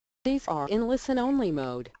These are in listen-only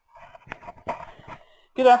mode.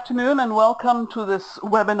 Good afternoon and welcome to this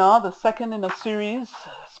webinar, the second in a series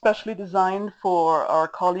specially designed for our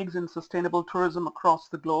colleagues in sustainable tourism across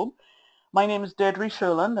the globe. My name is Deirdre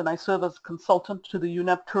Sherland and I serve as consultant to the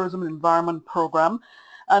UNEP Tourism and Environment Program.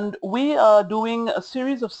 And we are doing a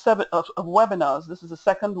series of webinars. This is the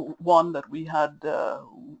second one that we've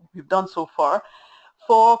done so far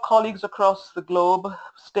for colleagues across the globe,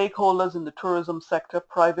 stakeholders in the tourism sector,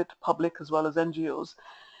 private, public, as well as NGOs,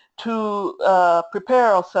 to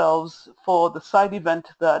prepare ourselves for the side event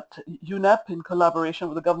that UNEP, in collaboration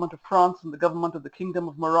with the Government of France and the Government of the Kingdom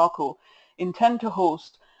of Morocco, intend to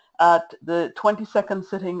host at the 22nd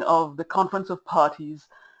sitting of the Conference of Parties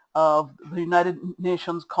of the United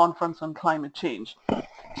Nations Conference on Climate Change.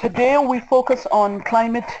 Today we focus on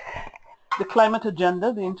the climate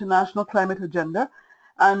agenda, the international climate agenda,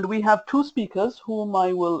 and we have two speakers whom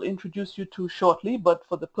I will introduce you to shortly, but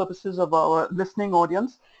for the purposes of our listening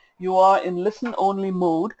audience, you are in listen-only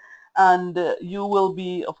mode, and you will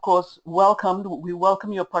be, of course, welcomed. We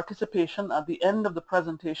welcome your participation at the end of the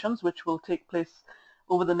presentations, which will take place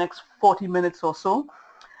over the next 40 minutes or so.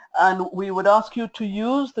 And we would ask you to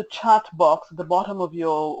use the chat box at the bottom of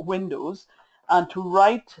your windows and to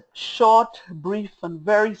write short, brief, and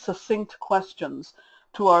very succinct questions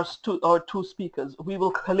to our two speakers. We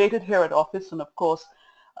will collate it here at office, and of course,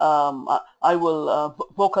 I will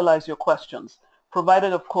vocalize your questions,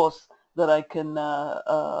 provided, of course, that I can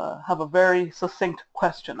have a very succinct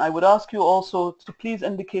question. I would ask you also to please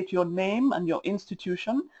indicate your name and your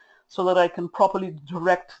institution so that I can properly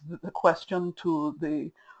direct the question to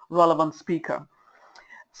the relevant speaker.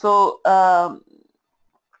 So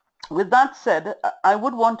with that said, I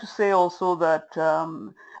would want to say also that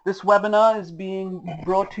this webinar is being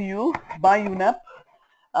brought to you by UNEP,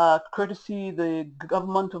 courtesy the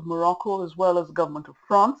Government of Morocco as well as the Government of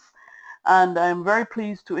France. And I am very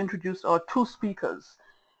pleased to introduce our two speakers.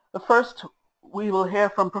 The first, we will hear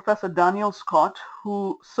from Professor Daniel Scott,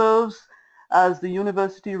 who serves as the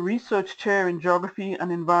University Research Chair in Geography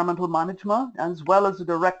and Environmental Management, as well as the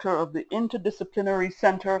Director of the Interdisciplinary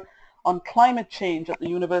Center on Climate Change at the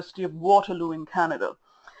University of Waterloo in Canada.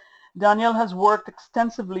 Daniel has worked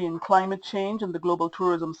extensively in climate change in the global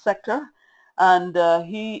tourism sector, and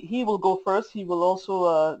he will go first. He will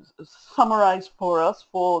also summarize for us,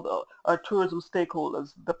 for our tourism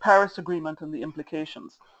stakeholders, the Paris Agreement and the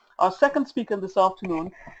implications. Our second speaker this afternoon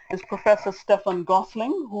is Professor Stefan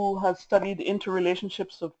Gosling, who has studied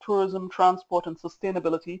interrelationships of tourism, transport, and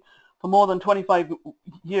sustainability for more than 25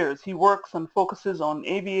 years. He works and focuses on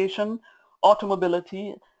aviation,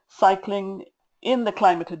 automobility, cycling in the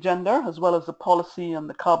climate agenda, as well as the policy and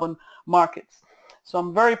the carbon markets. So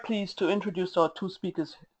I'm very pleased to introduce our two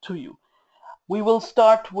speakers to you. We will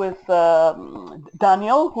start with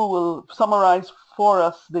Daniel, who will summarize for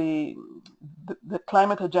us the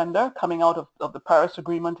climate agenda coming out of the Paris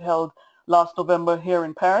Agreement held last November here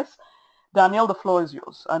in Paris. Daniel, the floor is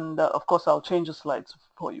yours. And of course, I'll change the slides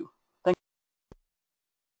for you. Thank you.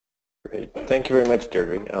 Great. Thank you very much,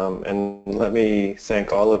 Deirdre. And let me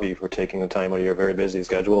thank all of you for taking the time out of your very busy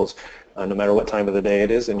schedules, no matter what time of the day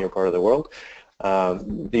it is in your part of the world.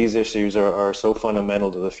 These issues are so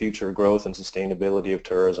fundamental to the future growth and sustainability of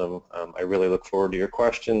tourism. I really look forward to your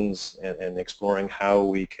questions and exploring how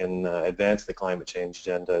we can advance the climate change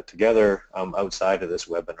agenda together outside of this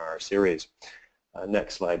webinar series.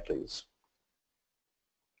 Next slide, please.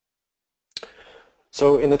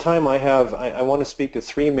 So in the time I have, I want to speak to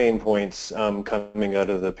three main points coming out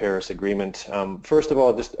of the Paris Agreement. First of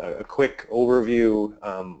all, just a quick overview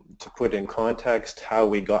to put in context how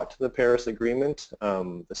we got to the Paris Agreement.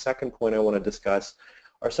 The second point I want to discuss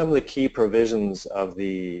are some of the key provisions of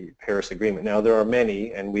the Paris Agreement. Now there are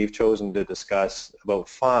many, and we've chosen to discuss about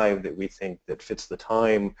 5 that we think that fits the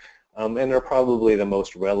time and are probably the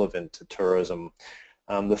most relevant to tourism.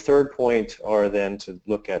 The third point are then to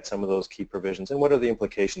look at some of those key provisions and what are the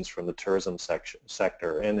implications from the tourism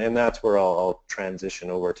sector. And that's where I'll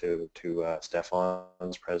transition over to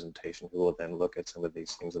Stefan's presentation, who will then look at some of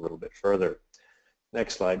these things a little bit further.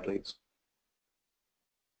 Next slide, please.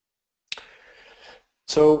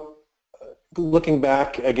 So looking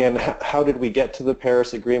back again, how did we get to the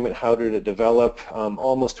Paris Agreement? How did it develop?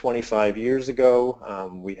 Almost 25 years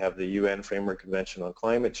ago, we have the UN Framework Convention on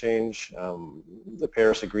Climate Change. The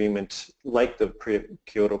Paris Agreement, like the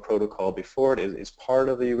Kyoto Protocol before it, is part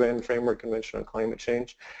of the UN Framework Convention on Climate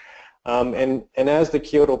Change. And as the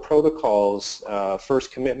Kyoto Protocol's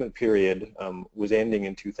first commitment period was ending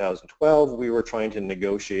in 2012, we were trying to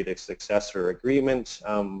negotiate a successor agreement.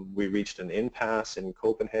 We reached an impasse in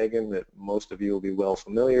Copenhagen that most of you will be well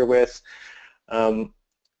familiar with.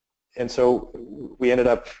 and so we ended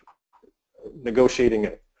up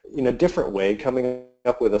negotiating in a different way, coming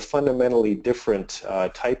up with a fundamentally different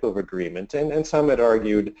type of agreement, and some had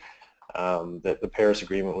argued that the Paris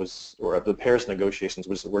Agreement was, or the Paris negotiations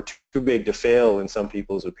were too big to fail in some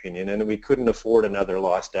people's opinion, and we couldn't afford another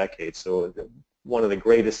lost decade. So one of the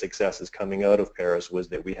greatest successes coming out of Paris was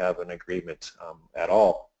that we have an agreement at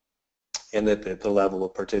all, and that the level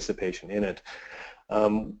of participation in it.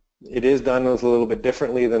 It is done a little bit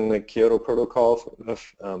differently than the Kyoto Protocol,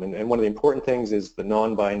 and one of the important things is the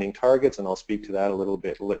non-binding targets, and I'll speak to that a little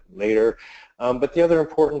bit later. But the other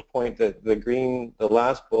important point that the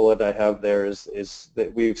last bullet I have there is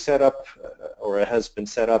that we've set up, or it has been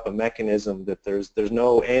set up, a mechanism that there's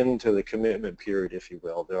no end to the commitment period, if you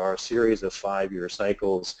will. There are a series of 5-year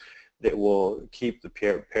cycles that will keep the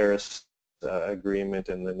Paris Agreement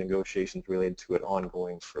and the negotiations related to it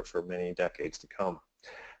ongoing for many decades to come.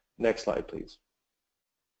 Next slide, please.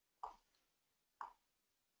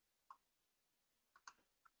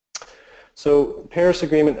 So Paris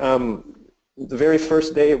Agreement, the very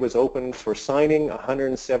first day it was open for signing.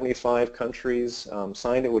 175 countries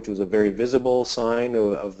signed it, which was a very visible sign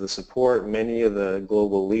of the support. Many of the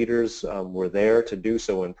global leaders were there to do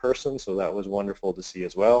so in person, so that was wonderful to see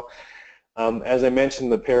as well. As I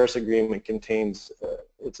mentioned, the Paris Agreement contains,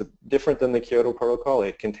 it's different than the Kyoto Protocol.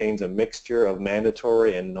 It contains a mixture of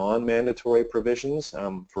mandatory and non-mandatory provisions.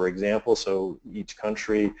 For example, so each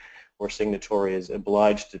country or signatory is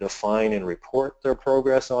obliged to define and report their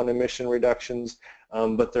progress on emission reductions,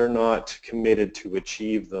 but they're not committed to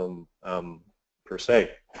achieve them per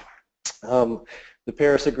se. The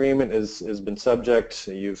Paris Agreement has been subject,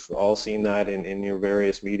 you've all seen that in your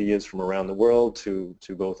various medias from around the world, to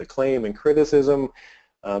both acclaim and criticism,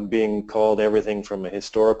 being called everything from a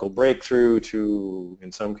historical breakthrough to,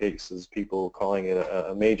 in some cases, people calling it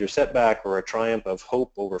a major setback or a triumph of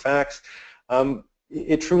hope over facts.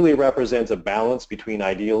 It truly represents a balance between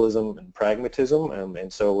idealism and pragmatism,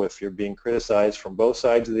 and so if you're being criticized from both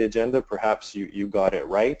sides of the agenda, perhaps you got it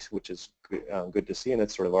right, which is good to see, and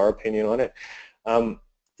that's sort of our opinion on it.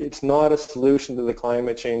 It's not a solution to the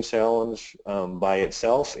climate change challenge by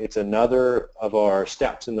itself. It's another of our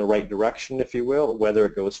steps in the right direction, if you will. Whether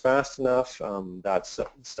it goes fast enough, that's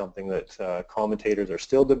something that commentators are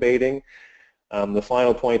still debating. The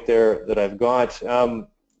final point there that I've got, you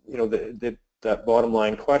know, that bottom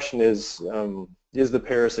line question is the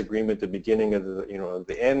Paris Agreement the beginning of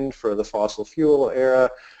the end for the fossil fuel era?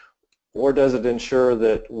 Or does it ensure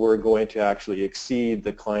that we're going to actually exceed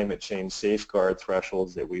the climate change safeguard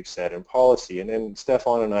thresholds that we've set in policy? And then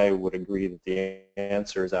Stefan and I would agree that the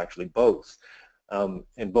answer is actually both.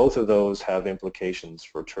 And both of those have implications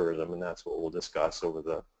for tourism, and that's what we'll discuss over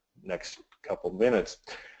the next couple minutes.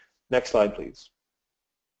 Next slide, please.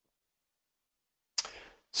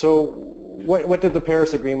 So what did the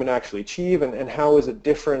Paris Agreement actually achieve, and how is it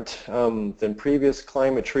different than previous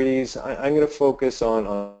climate treaties? I'm going to focus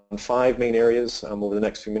on 5 main areas over the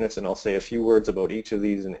next few minutes, and I'll say a few words about each of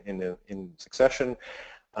these in succession.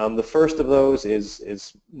 The first of those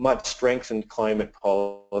is much strengthened climate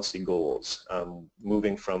policy goals,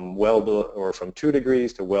 moving from from 2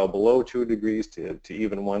 degrees to well below 2 degrees to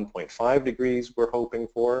even 1.5 degrees we're hoping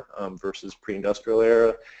for versus pre-industrial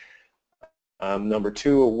era. Number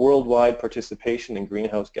 2, a worldwide participation in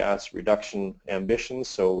greenhouse gas reduction ambitions,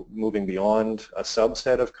 so moving beyond a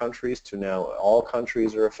subset of countries to now all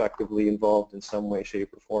countries are effectively involved in some way,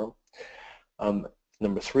 shape, or form.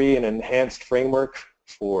 Number 3, an enhanced framework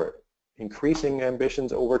for increasing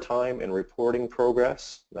ambitions over time and reporting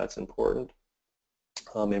progress. That's important.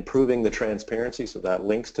 Improving the transparency, so that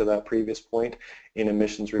links to that previous point in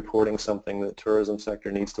emissions reporting, something that the tourism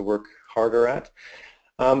sector needs to work harder at.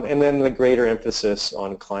 And then the greater emphasis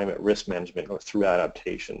on climate risk management through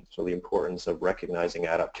adaptation. So the importance of recognizing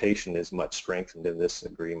adaptation is much strengthened in this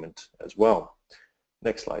agreement as well.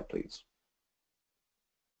 Next slide, please.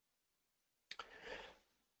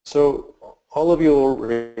 So all of you will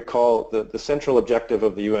recall that the central objective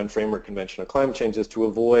of the UN Framework Convention on Climate Change is to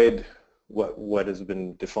avoid what has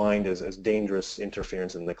been defined as dangerous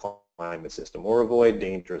interference in the climate system, or avoid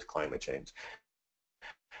dangerous climate change.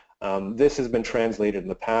 This has been translated in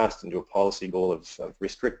the past into a policy goal of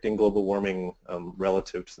restricting global warming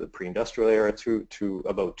relative to the pre-industrial era to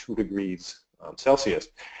about 2 degrees Celsius.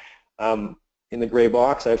 In the gray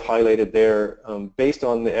box I've highlighted there, based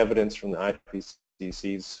on the evidence from the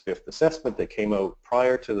IPCC's 5th assessment that came out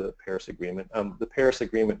prior to the Paris Agreement, the Paris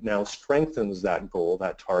Agreement now strengthens that goal,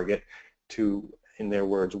 that target, to, in their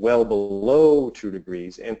words, well below 2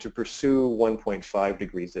 degrees, and to pursue 1.5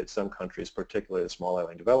 degrees that some countries, particularly the small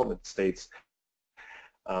island development states,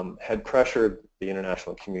 had pressured the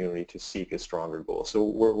international community to seek a stronger goal. So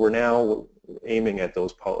we're now aiming at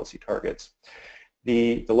those policy targets.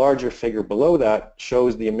 The larger figure below that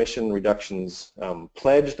shows the emission reductions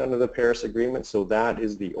pledged under the Paris Agreement. So that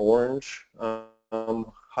is the orange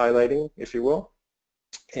highlighting, if you will.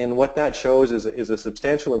 And what that shows is a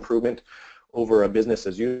substantial improvement over a business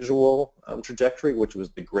as usual trajectory, which was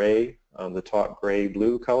the gray, the top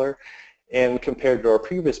gray-blue color, and compared to our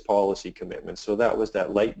previous policy commitments. So that was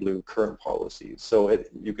that light blue current policy. So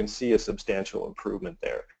you can see a substantial improvement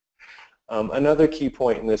there. Another key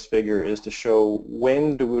point in this figure is to show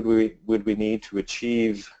when would we need to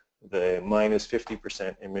achieve the minus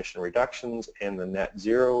 50% emission reductions and the net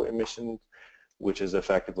zero emissions, which is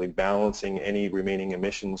effectively balancing any remaining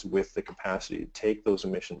emissions with the capacity to take those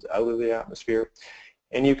emissions out of the atmosphere.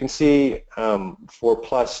 And you can see for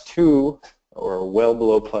 +2, or well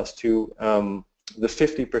below +2, the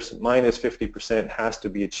 50%, minus 50% has to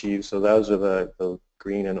be achieved. So those are the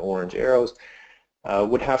green and orange arrows.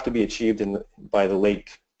 Would have to be achieved by the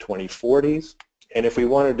late 2040s. And if we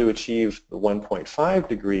wanted to achieve the 1.5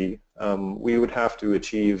 degree, we would have to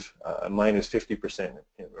achieve minus 50%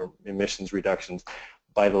 emissions reductions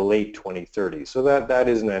by the late 2030s. So that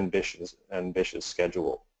is an ambitious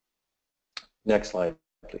schedule. Next slide,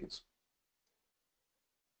 please.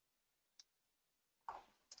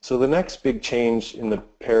 So the next big change in the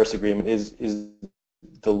Paris Agreement is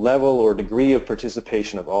the level or degree of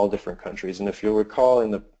participation of all different countries. And if you'll recall,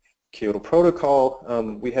 in the Kyoto Protocol,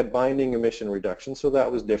 we had binding emission reductions, so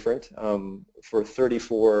that was different for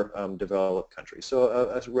 34 developed countries. So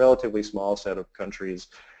a relatively small set of countries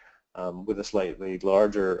with a slightly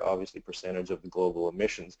larger, obviously, percentage of the global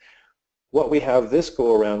emissions. What we have this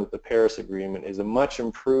go around with the Paris Agreement is a much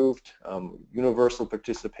improved universal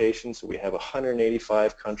participation. So we have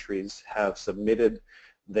 185 countries have submitted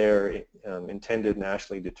their intended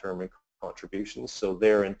nationally determined contributions. So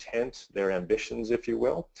their intent, their ambitions, if you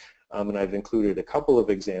will. And I've included a couple of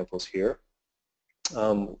examples here.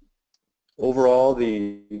 Overall,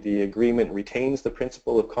 the agreement retains the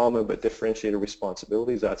principle of common but differentiated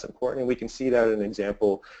responsibilities. That's important, and we can see that in an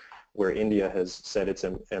example where India has set its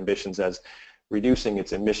ambitions as reducing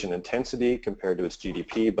its emission intensity compared to its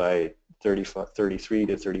GDP by 33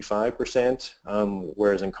 to 35%,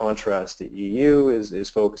 whereas in contrast the EU is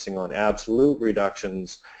focusing on absolute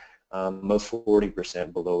reductions of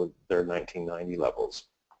 40% below their 1990 levels.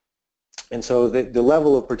 And so the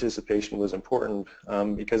level of participation was important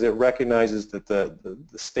because it recognizes that the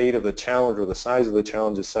state of the challenge or the size of the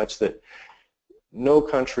challenge is such that no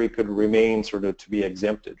country could remain sort of to be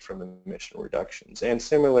exempted from emission reductions. And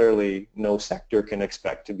similarly, no sector can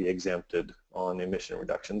expect to be exempted on emission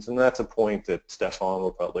reductions. And that's a point that Stefan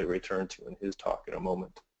will probably return to in his talk in a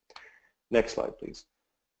moment. Next slide, please.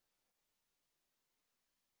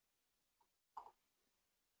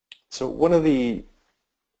 So one of the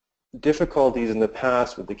difficulties in the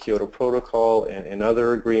past with the Kyoto Protocol and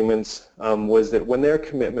other agreements was that when their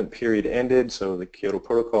commitment period ended, so the Kyoto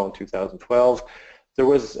Protocol in 2012, there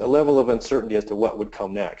was a level of uncertainty as to what would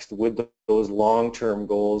come next. Would those long-term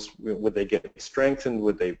goals, would they get strengthened?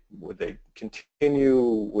 Would they continue?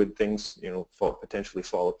 Would things, potentially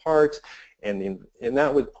fall apart? And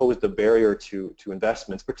that would pose the barrier to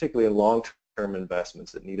investments, particularly in long-term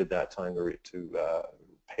investments that needed that time to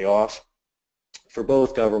pay off for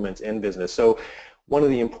both governments and business. So one of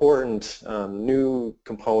the important new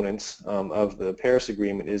components of the Paris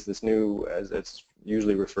Agreement is this new, as it's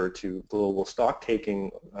usually referred to, global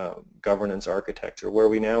stock-taking governance architecture, where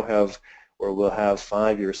we now have, or we'll have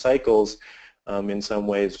 5-year cycles. In some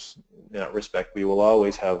ways, in that respect, we will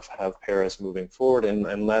always have Paris moving forward, and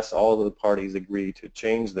unless all of the parties agree to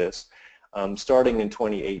change this. Starting in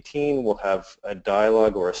 2018, we'll have a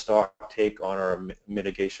dialogue or a stock take on our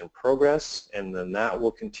mitigation progress, and then that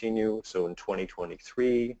will continue. So in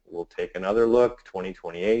 2023, we'll take another look.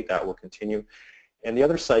 2028, that will continue. And the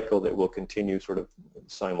other cycle that will continue sort of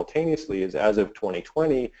simultaneously is, as of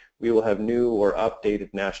 2020, we will have new or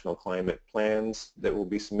updated national climate plans that will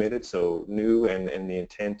be submitted. So new, and the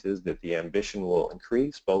intent is that the ambition will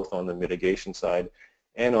increase both on the mitigation side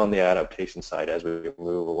and on the adaptation side as we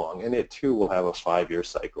move along. And it too will have a 5-year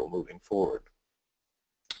cycle moving forward.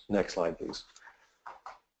 Next slide, please.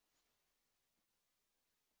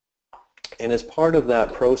 And as part of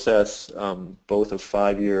that process, both of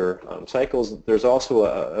 5-year cycles, there's also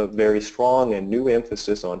a very strong and new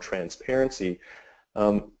emphasis on transparency.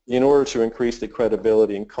 In order to increase the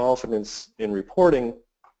credibility and confidence in reporting,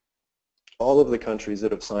 all of the countries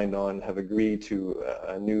that have signed on have agreed to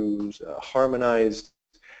a new harmonized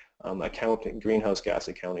greenhouse gas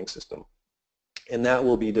accounting system. and that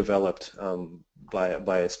will be developed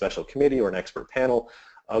by a special committee or an expert panel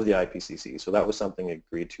of the IPCC. So that was something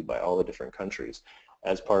agreed to by all the different countries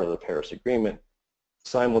as part of the Paris Agreement.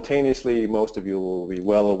 Simultaneously, most of you will be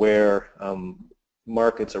well aware,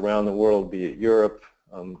 markets around the world, be it Europe,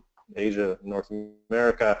 Asia, North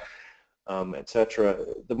America, etc.,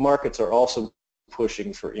 the markets are also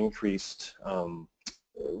pushing for increased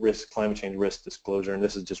climate change risk disclosure, and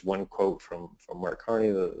this is just one quote from Mark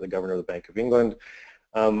Carney, the Governor of the Bank of England,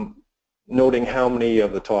 noting how many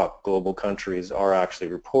of the top global countries are actually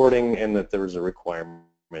reporting and that there is a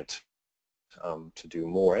requirement to do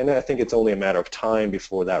more. And I think it's only a matter of time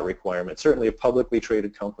before that requirement, certainly publicly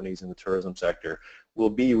traded companies in the tourism sector, will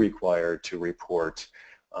be required to report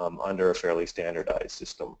under a fairly standardized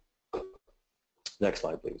system. Next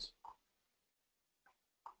slide, please.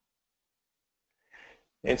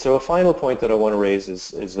 And so a final point that I want to raise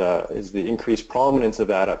is the increased prominence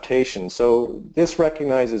of adaptation. So this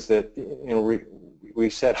recognizes that we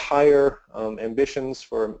set higher ambitions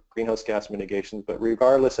for greenhouse gas mitigation, but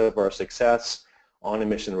regardless of our success on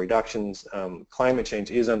emission reductions, climate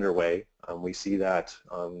change is underway. We see that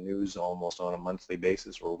news almost on a monthly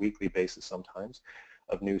basis or weekly basis sometimes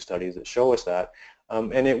of new studies that show us that.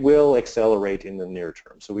 And it will accelerate in the near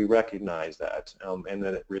term. So we recognize that, and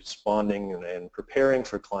that responding and preparing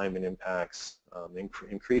for climate impacts,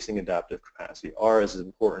 increasing adaptive capacity are as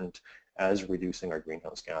important as reducing our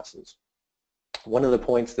greenhouse gases. One of the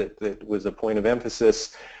points that was a point of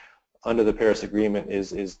emphasis under the Paris Agreement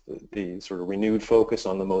is the sort of renewed focus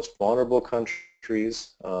on the most vulnerable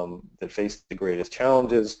countries that face the greatest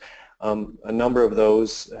challenges. A number of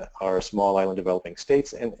those are small island developing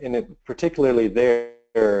states, and particularly there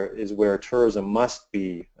is where tourism must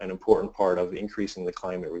be an important part of increasing the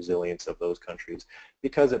climate resilience of those countries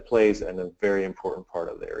because it plays a very important part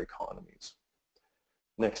of their economies.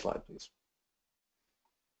 Next slide, please.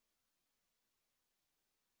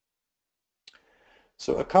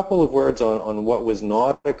 So a couple of words on what was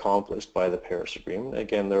not accomplished by the Paris Agreement.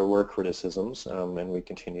 Again, there were criticisms, and we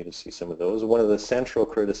continue to see some of those. One of the central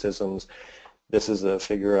criticisms, this is a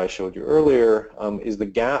figure I showed you earlier, is the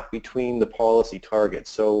gap between the policy targets.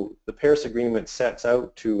 So the Paris Agreement sets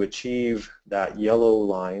out to achieve that yellow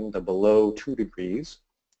line, the below 2 degrees,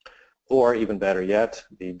 or even better yet,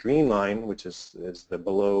 the green line, which is the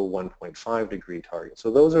below 1.5 degree target. So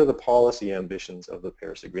those are the policy ambitions of the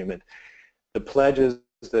Paris Agreement. The pledges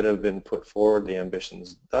that have been put forward, the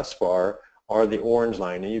ambitions thus far, are the orange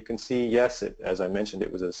line. And you can see, yes, as I mentioned,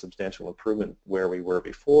 it was a substantial improvement where we were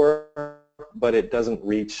before, but it doesn't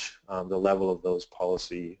reach the level of those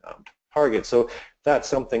policy targets. So that's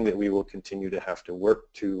something that we will continue to have to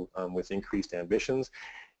work to with increased ambitions.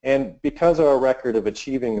 And because our record of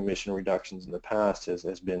achieving emission reductions in the past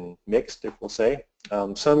has been mixed, if we'll say,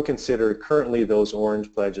 some consider currently those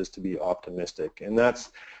orange pledges to be optimistic. And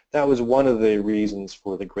that was one of the reasons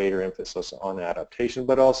for the greater emphasis on adaptation,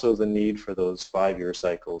 but also the need for those 5-year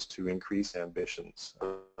cycles to increase ambitions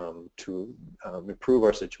to improve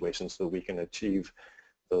our situation so we can achieve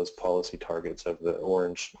those policy targets of the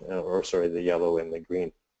orange, the yellow and the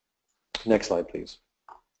green. Next slide, please.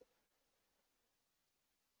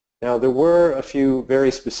 Now, there were a few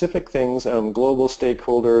very specific things. Global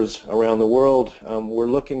stakeholders around the world were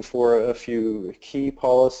looking for a few key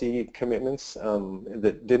policy commitments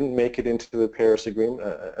that didn't make it into the Paris Agreement,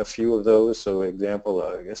 a few of those. So, example,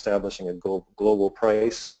 establishing a global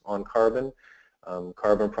price on carbon.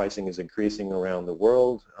 Carbon pricing is increasing around the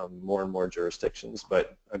world, more and more jurisdictions,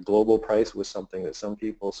 but a global price was something that some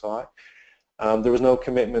people sought. There was no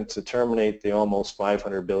commitment to terminate the almost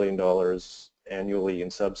 $500 billion annually in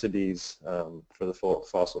subsidies for the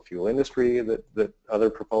fossil fuel industry that other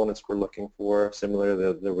proponents were looking for.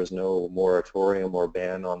 Similarly, there was no moratorium or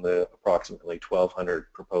ban on the approximately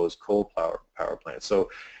 1,200 proposed coal power plants. So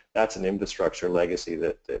that's an infrastructure legacy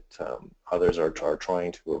that others are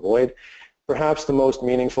trying to avoid. Perhaps the most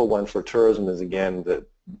meaningful one for tourism is, again, the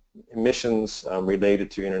emissions related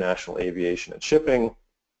to international aviation and shipping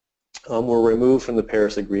were removed from the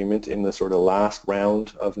Paris Agreement in the sort of last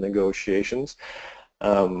round of negotiations.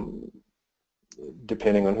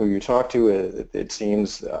 Depending on who you talk to, it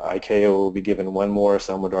seems ICAO will be given one more,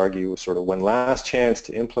 some would argue, sort of one last chance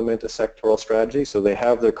to implement a sectoral strategy. So they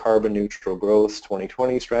have their carbon neutral growth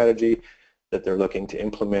 2020 strategy that they're looking to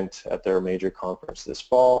implement at their major conference this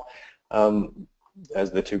fall.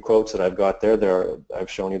 As the two quotes that I've got there,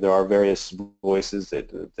 I've shown you there are various voices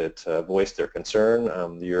that voice their concern.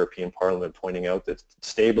 The European Parliament pointing out that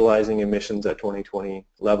stabilizing emissions at 2020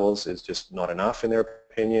 levels is just not enough in their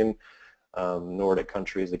opinion. Nordic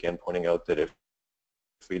countries, again, pointing out that if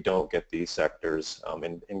we don't get these sectors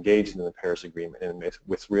engaged in the Paris Agreement and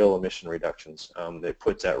with real emission reductions that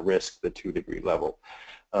puts at risk the 2-degree level.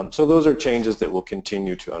 So those are changes that will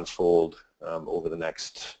continue to unfold over the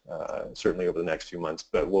next, certainly over the next few months,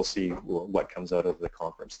 but we'll see what comes out of the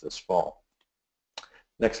conference this fall.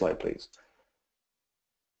 Next slide, please.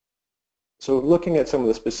 So looking at some of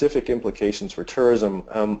the specific implications for tourism,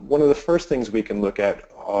 one of the first things we can look at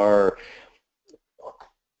are,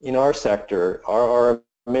 in our sector, our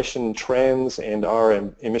emission trends and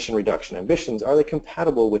our emission reduction ambitions, are they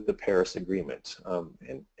compatible with the Paris Agreement?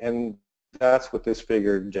 And that's what this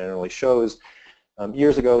figure generally shows.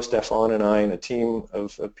 Years ago, Stefan and I and a team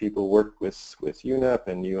of people worked with UNEP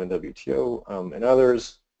and UNWTO and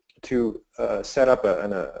others to set up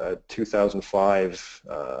a 2005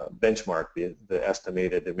 benchmark, the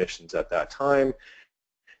estimated emissions at that time,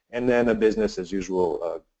 and then a business as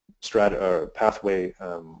usual pathway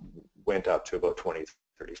went up to about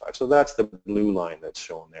 2035. So that's the blue line that's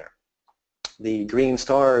shown there. The green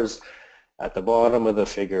stars at the bottom of the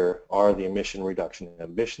figure are the emission reduction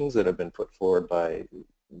ambitions that have been put forward by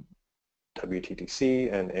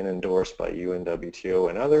WTTC and endorsed by UNWTO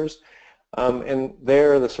and others. And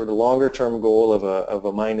there, the sort of longer-term goal of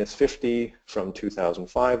a -50 from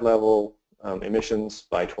 2005 level emissions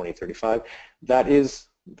by 2035, that is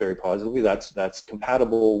very positively, that's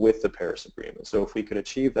compatible with the Paris Agreement. So if we could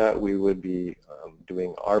achieve that, we would be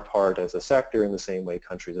doing our part as a sector in the same way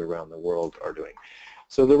countries around the world are doing.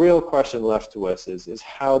 So the real question left to us is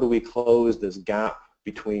how do we close this gap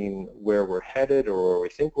between where we're headed or where we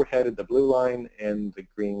think we're headed, the blue line, and the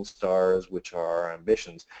green stars, which are our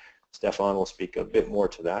ambitions. Stefan will speak a bit more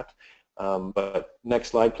to that. But next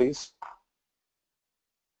slide, please.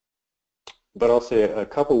 But I'll say a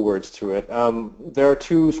couple words to it. There are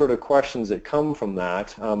two sort of questions that come from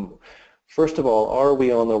that. First of all, are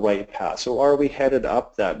we on the right path? So are we headed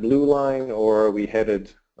up that blue line, or are we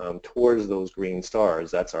headed towards those green stars?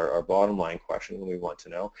 That's our bottom line question we want to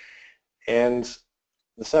know. And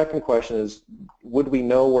the second question is, would we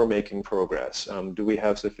know we're making progress? Do we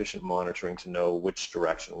have sufficient monitoring to know which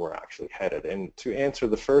direction we're actually headed? And to answer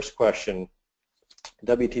the first question,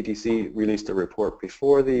 WTTC released a report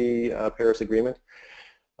before the Paris Agreement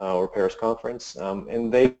or Paris Conference,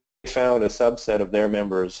 and they found a subset of their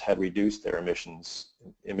members had reduced their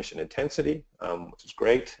emission intensity, which is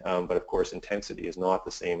great, but of course intensity is not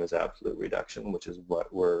the same as absolute reduction, which is what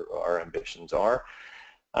our ambitions are.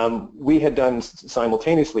 We had done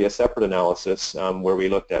simultaneously a separate analysis where we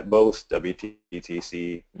looked at both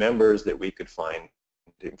WTTC members that we could find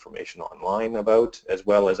information online about, as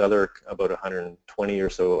well as about 120 or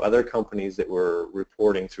so other companies that were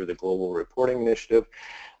reporting through the Global Reporting Initiative.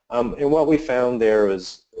 And what we found there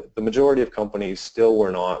is the majority of companies still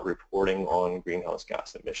were not reporting on greenhouse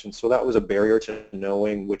gas emissions, so that was a barrier to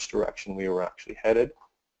knowing which direction we were actually headed.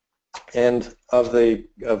 And of the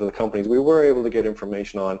companies we were able to get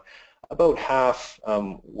information on, about half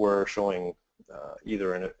were showing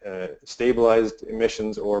either stabilized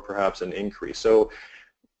emissions or perhaps an increase. So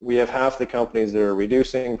we have half the companies that are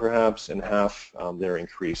reducing perhaps, and half they're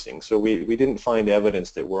increasing. So we didn't find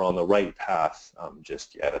evidence that we're on the right path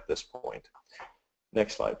just yet at this point.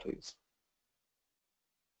 Next slide, please.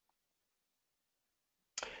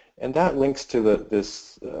 And that links to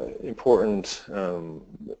this important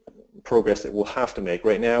progress that we'll have to make.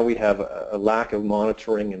 Right now we have a lack of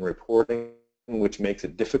monitoring and reporting, which makes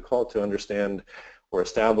it difficult to understand or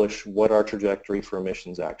establish what our trajectory for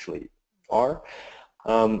emissions actually are.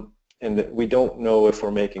 And that we don't know if we're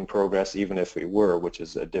making progress even if we were, which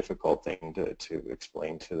is a difficult thing to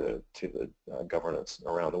explain to the governments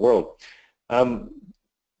around the world.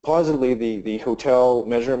 Positively, the hotel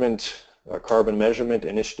measurement, carbon measurement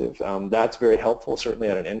initiative, that's very helpful, certainly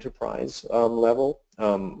at an enterprise level.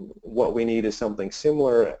 What we need is something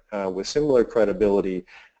similar with similar credibility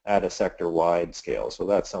at a sector-wide scale. So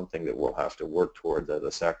that's something that we'll have to work towards as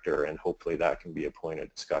a sector, and hopefully that can be a point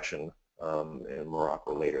of discussion in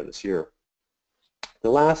Morocco later this year.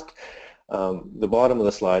 The bottom of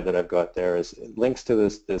the slide that I've got there is links to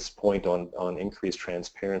this point on increased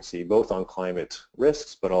transparency, both on climate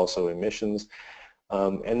risks but also emissions,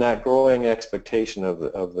 and that growing expectation of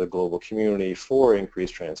the global community for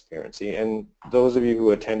increased transparency. And those of you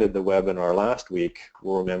who attended the webinar last week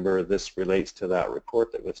will remember this relates to that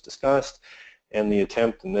report that was discussed, and the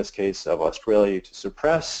attempt in this case of Australia to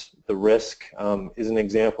suppress the risk is an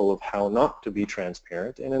example of how not to be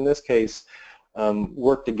transparent, and in this case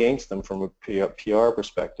worked against them from a PR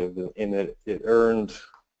perspective, in that it earned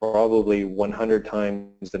probably 100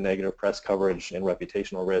 times the negative press coverage and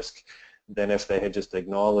reputational risk than if they had just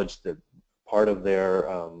acknowledged that part of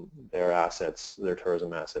their assets, their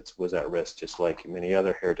tourism assets, was at risk, just like many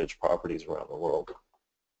other heritage properties around the world.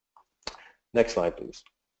 Next slide, please.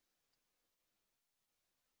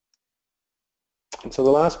 And so the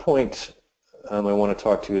last point I want to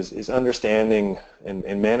talk to is understanding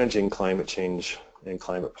and managing climate change and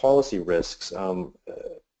climate policy risks.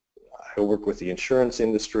 I work with the insurance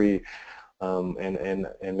industry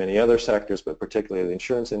and many other sectors, but particularly the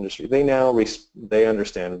insurance industry. They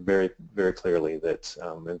understand very clearly that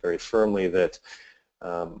and very firmly that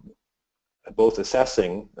both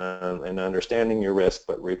assessing and understanding your risk,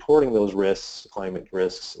 but reporting those risks, climate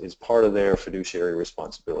risks, is part of their fiduciary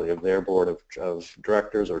responsibility of their board of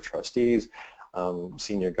directors or trustees,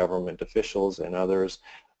 senior government officials and others.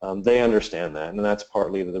 They understand that, and that's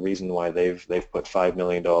partly the reason why they've put $5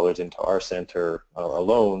 million into our center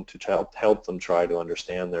alone to help them try to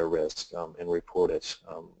understand their risk and report it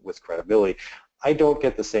with credibility. I don't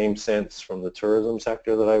get the same sense from the tourism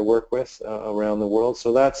sector that I work with around the world,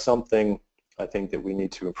 so that's something I think that we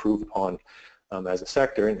need to improve upon as a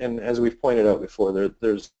sector. And as we've pointed out before,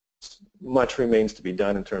 there's much remains to be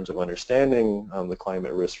done in terms of understanding the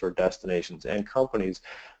climate risk for destinations and companies,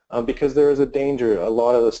 because there is a danger. A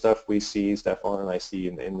lot of the stuff we see, Stefan and I see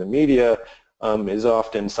in the media, is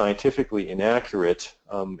often scientifically inaccurate,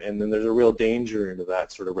 and then there's a real danger into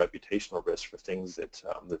that sort of reputational risk for things that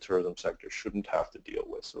the tourism sector shouldn't have to deal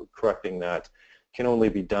with. So correcting that can only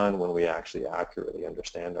be done when we actually accurately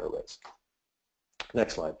understand our risk.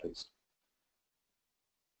 Next slide, please.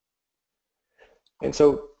 And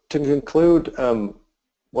so to conclude,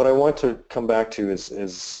 what I want to come back to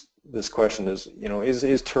is this question is,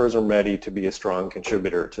 is tourism ready to be a strong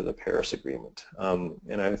contributor to the Paris Agreement?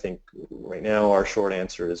 And I think right now our short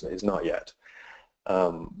answer is not yet.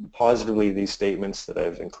 Positively, these statements that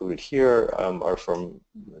I've included here are from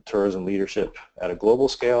tourism leadership at a global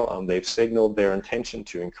scale. They've signaled their intention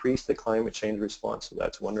to increase the climate change response, so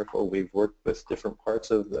that's wonderful. We've worked with different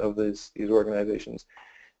parts of these organizations.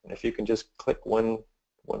 And if you can just click one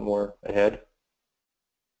more ahead.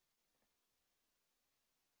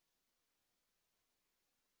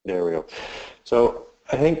 There we go. So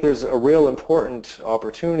I think there's a real important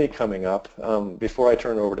opportunity coming up. Before I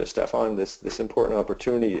turn it over to Stefan, this important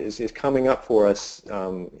opportunity is coming up for us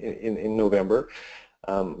in November.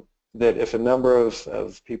 That if a number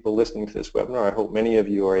of people listening to this webinar, I hope many of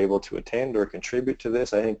you are able to attend or contribute to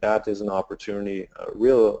this. I think that is an opportunity, a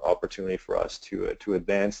real opportunity for us to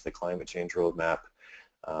advance the climate change roadmap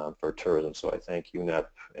for tourism. So I thank UNEP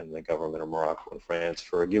and the government of Morocco and France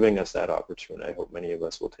for giving us that opportunity. I hope many of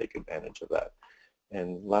us will take advantage of that.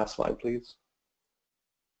 And last slide, please.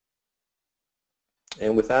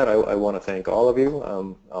 And with that, I want to thank all of you.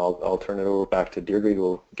 I'll turn it over back to Deirdre, who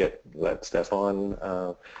will let Stefan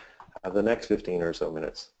have the next 15 or so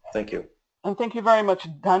minutes. Thank you. And thank you very much,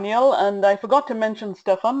 Daniel. And I forgot to mention,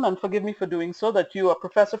 Stefan, and forgive me for doing so, that you are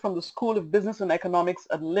professor from the School of Business and Economics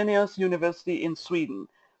at Linnaeus University in Sweden.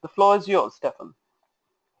 The floor is yours, Stefan.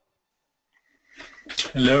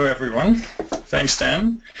 Hello, everyone. Thanks,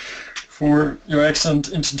 Dan, for your excellent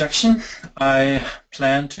introduction. I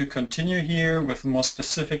plan to continue here with a more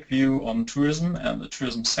specific view on tourism and the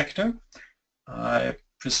tourism sector. I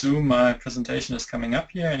presume my presentation is coming up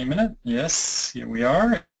here any minute. Yes, here we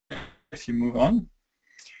are. If you move on.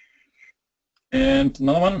 And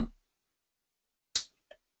another one.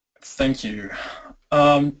 Thank you.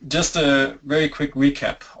 Just a very quick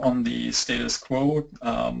recap on the status quo.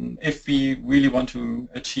 If we really want to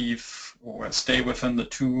achieve or stay within the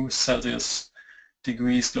 2 Celsius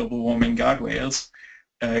degrees global warming guardrail,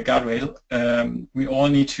 we all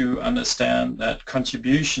need to understand that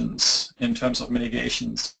contributions in terms of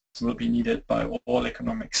mitigations will be needed by all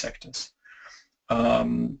economic sectors.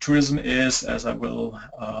 Tourism is, as I will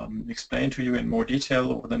explain to you in more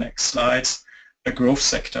detail over the next slides, a growth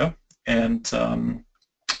sector, and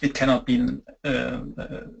it cannot be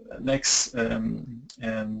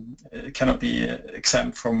it cannot be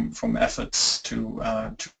exempt from efforts to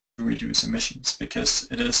reduce emissions, because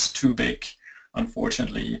it is too big,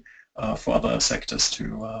 unfortunately, for other sectors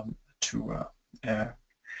to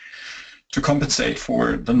compensate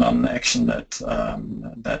for the non-action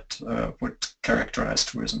that would characterize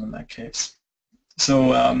tourism in that case.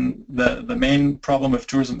 So the main problem with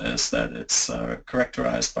tourism is that it's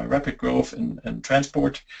characterized by rapid growth in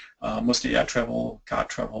transport, mostly air travel, car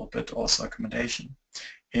travel, but also accommodation.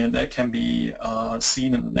 And that can be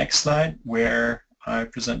seen in the next slide, where I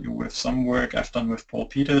present you with some work I've done with Paul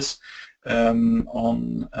Peters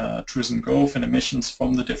on tourism growth and emissions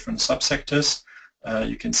from the different subsectors.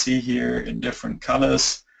 You can see here in different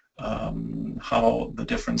colors how the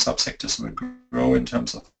different subsectors will grow in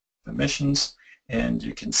terms of emissions. And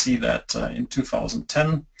you can see that in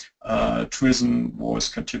 2010, tourism was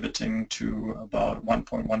contributing to about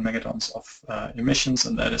 1.1 megatons of emissions,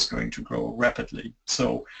 and that is going to grow rapidly.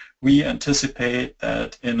 So we anticipate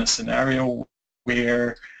that in a scenario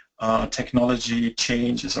where technology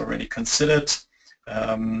change is already considered,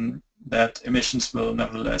 that emissions will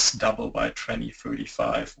nevertheless double by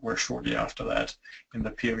 2035 or shortly after that in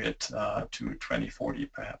the period to 2040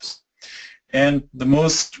 perhaps. And the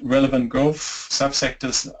most relevant growth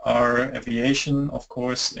subsectors are aviation, of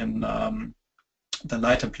course, in the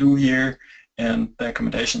lighter blue here, and the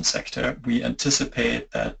accommodation sector. We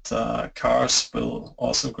anticipate that cars will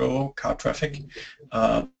also grow, car traffic,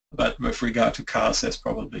 but with regard to cars, there's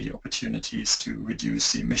probably opportunities to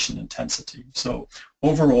reduce the emission intensity. So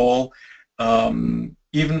overall,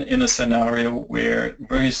 even in a scenario where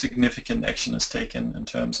very significant action is taken in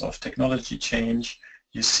terms of technology change,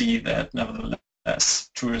 you see that nevertheless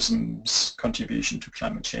tourism's contribution to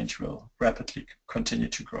climate change will rapidly continue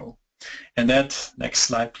to grow. And that, next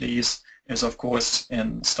slide please, is of course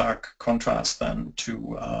in stark contrast then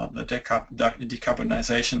to the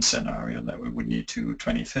decarbonization scenario that we would need to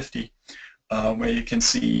 2050, where you can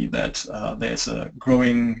see that there's a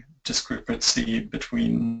growing discrepancy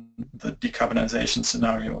between the decarbonization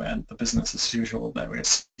scenario and the business as usual that we're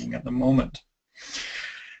seeing at the moment.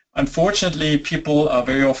 Unfortunately, people are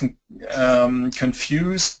very often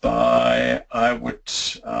confused by, I would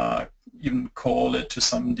even call it to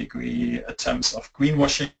some degree, attempts of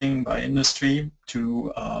greenwashing by industry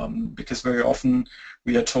because very often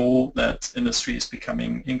we are told that industry is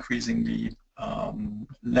becoming increasingly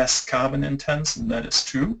less carbon intense, and that is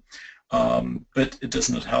true. But it does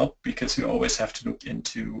not help because you always have to look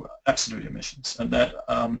into absolute emissions, and that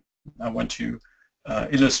I want to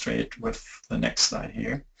illustrate with the next slide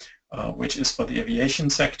here, which is for the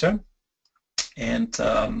aviation sector. And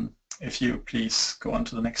if you please go on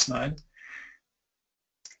to the next slide.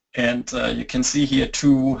 And you can see here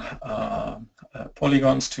two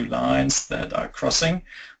polygons, two lines that are crossing.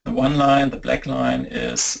 The one line, the black line,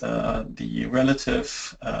 is the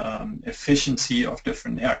relative efficiency of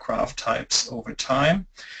different aircraft types over time.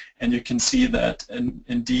 And you can see that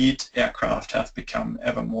indeed aircraft have become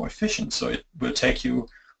ever more efficient. So it will take you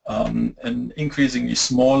an increasingly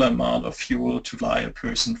small amount of fuel to fly a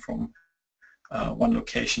person from one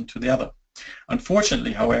location to the other.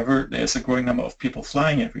 Unfortunately, however, there's a growing number of people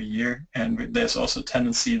flying every year, and there's also a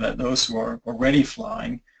tendency that those who are already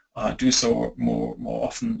flying do so more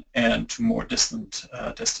often and to more distant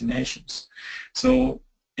destinations. So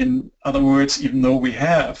in other words, even though we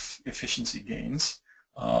have efficiency gains,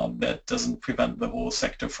 that doesn't prevent the whole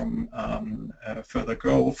sector from further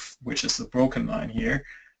growth, which is the broken line here.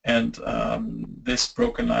 And this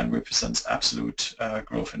broken line represents absolute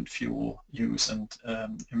growth in fuel use and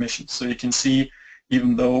emissions. So you can see,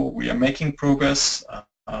 even though we are making progress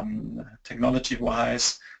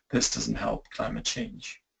technology-wise, this doesn't help climate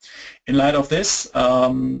change. In light of this,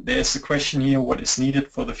 there's a question here, what is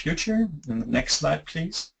needed for the future? In the next slide,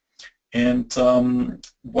 please. And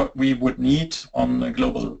what we would need on a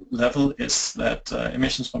global level is that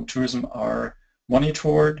emissions from tourism are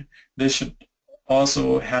monitored. This should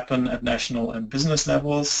also happen at national and business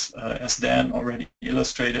levels. As Dan already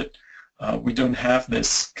illustrated, we don't have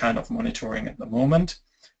this kind of monitoring at the moment.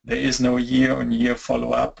 There is no year-on-year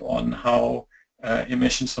follow-up on how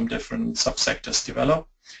emissions from different subsectors develop,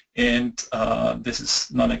 and this is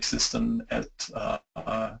non-existent at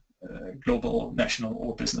global, national,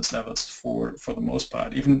 or business levels for the most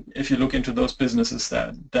part. Even if you look into those businesses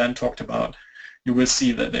that Dan talked about, you will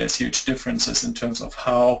see that there's huge differences in terms of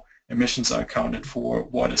how emissions are accounted for,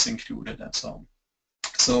 what is included, and so on.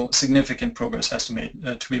 So significant progress has to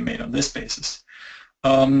be made on this basis.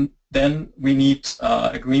 Then we need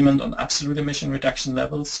agreement on absolute emission reduction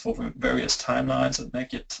levels for various timelines that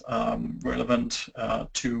make it relevant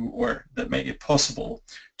or that make it possible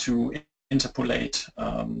to interpolate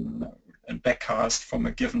and backcast from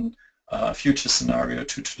a given future scenario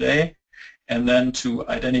to today, and then to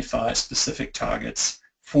identify specific targets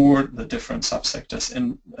for the different subsectors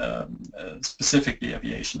in specifically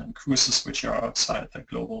aviation and cruises, which are outside the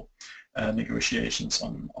global negotiations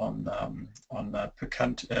on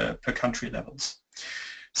per country levels.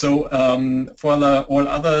 So for all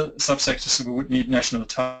other subsectors, we would need national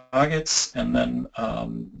targets, and then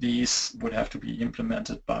these would have to be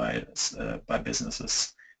implemented by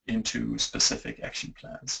businesses into specific action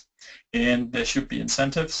plans. And there should be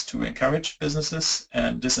incentives to encourage businesses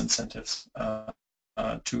and disincentives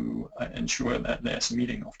to ensure that there's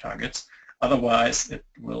meeting of targets. Otherwise, it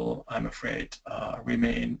will, I'm afraid,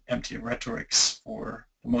 remain empty rhetorics for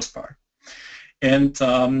the most part. And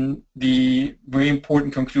the very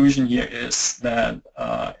important conclusion here is that,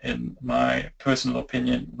 in my personal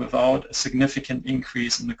opinion, without a significant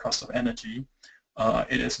increase in the cost of energy,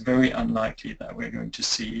 it is very unlikely that we're going to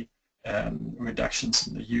see reductions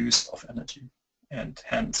in the use of energy and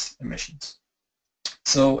hence emissions.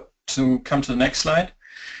 So to come to the next slide,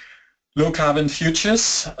 low carbon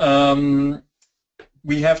futures.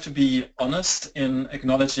 We have to be honest in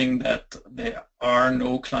acknowledging that there are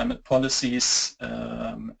no climate policies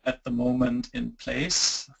at the moment in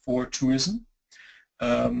place for tourism.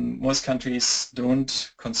 Most countries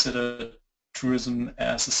don't consider tourism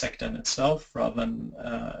as a sector in itself, rather than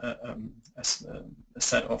as a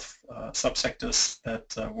set of subsectors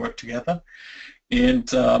that work together. And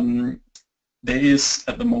there is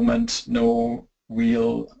at the moment no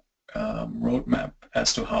real roadmap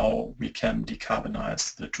as to how we can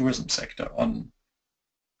decarbonize the tourism sector on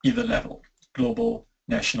either level, global,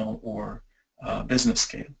 national, or business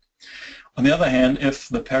scale. On the other hand, if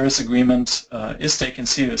the Paris Agreement is taken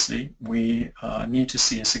seriously, we need to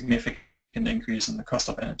see a significant increase in the cost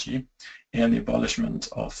of energy and the abolishment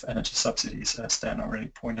of energy subsidies, as Dan already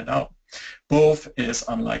pointed out. Both is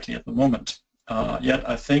unlikely at the moment. Yet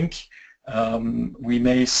I think we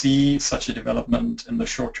may see such a development in the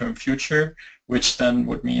short-term future, which then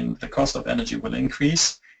would mean the cost of energy will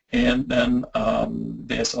increase, and then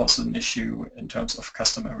there's also an issue in terms of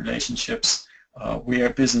customer relationships,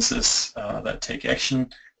 where businesses that take action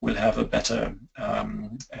will have a better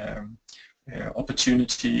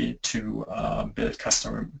opportunity to build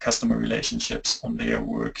customer relationships on their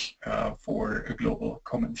work for a global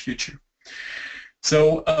common future.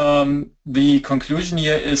 So the conclusion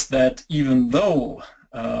here is that even though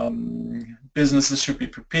businesses should be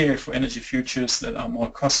prepared for energy futures that are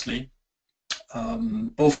more costly,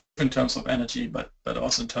 both in terms of energy but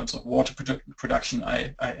also in terms of water production,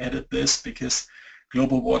 I added this because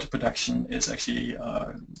global water production is actually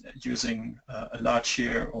using a large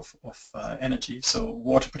share of energy. So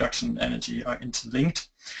water production and energy are interlinked,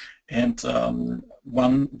 and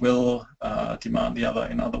one will demand the other.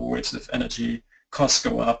 In other words, if energy costs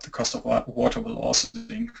go up, the cost of water will also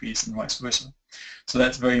increase, and vice versa. So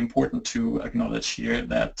that's very important to acknowledge here,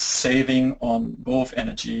 that saving on both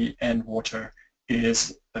energy and water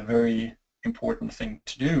is a very important thing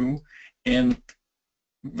to do. And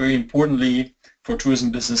very importantly, for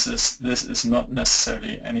tourism businesses, this is not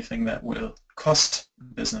necessarily anything that will cost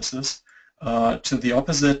businesses. To the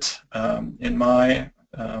opposite, in my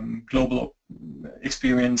global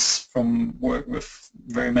experience from work with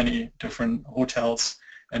very many different hotels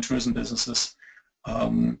and tourism businesses,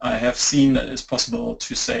 I have seen that it's possible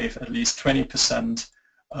to save at least 20%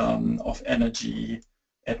 of energy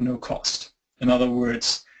at no cost. In other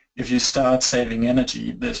words, if you start saving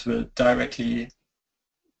energy, this will directly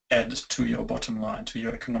add to your bottom line, to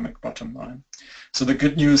your economic bottom line. So the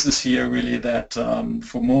good news is here really that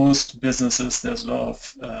for most businesses there's a lot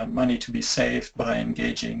of money to be saved by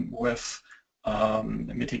engaging with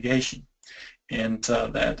mitigation, and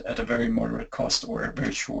that at a very moderate cost or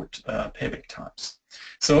very short payback times.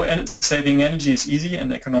 So saving energy is easy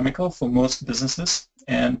and economical for most businesses,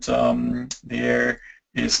 and there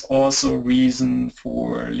is also reason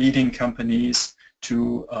for leading companies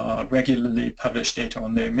to regularly publish data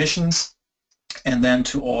on their emissions, and then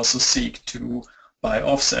to also seek to buy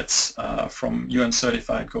offsets from UN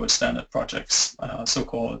certified gold standard projects,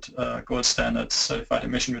 so-called gold standard certified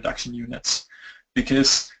emission reduction units,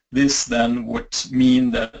 because this then would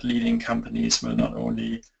mean that leading companies will not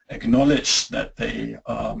only acknowledge that they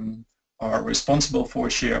are responsible for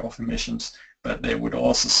a share of emissions, but they would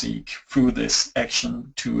also seek through this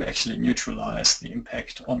action to actually neutralize the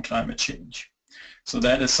impact on climate change. So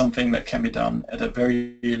that is something that can be done at a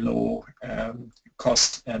very low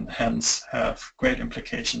cost, and hence have great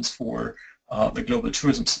implications for the global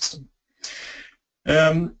tourism system.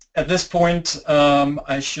 At this point,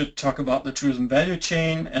 I should talk about the tourism value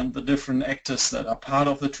chain and the different actors that are part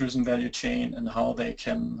of the tourism value chain and how they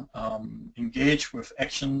can engage with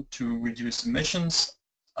action to reduce emissions.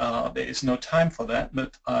 There is no time for that,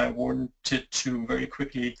 but I wanted to very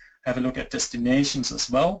quickly have a look at destinations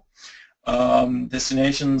as well.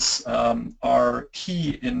 Destinations are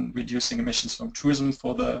key in reducing emissions from tourism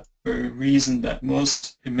for the very reason that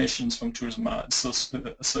most emissions from tourism are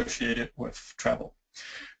associated with travel.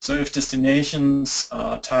 So if destinations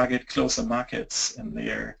target closer markets in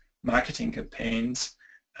their marketing campaigns,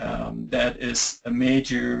 that is a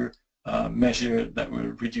major measure that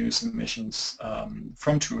will reduce emissions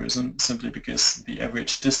from tourism, simply because the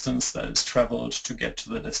average distance that is traveled to get to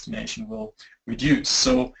the destination will reduce.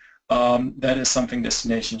 So that is something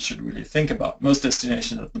destinations should really think about. Most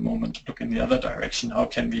destinations at the moment look in the other direction. How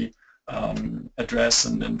can we address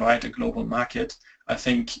and invite a global market? I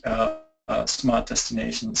think smart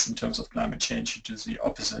destinations in terms of climate change should do the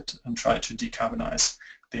opposite and try to decarbonize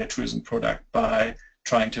their tourism product by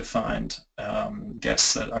trying to find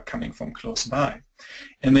guests that are coming from close by.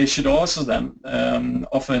 And they should also then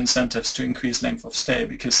offer incentives to increase length of stay,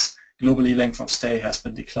 because globally length of stay has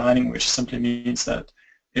been declining, which simply means that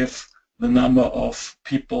if the number of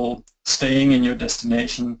people staying in your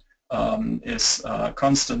destination is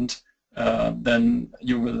constant, then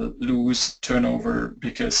you will lose turnover,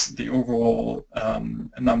 because the overall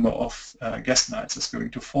number of guest nights is going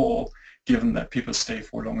to fall, given that people stay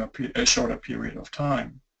for a shorter period of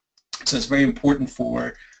time. So it's very important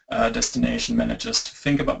for destination managers to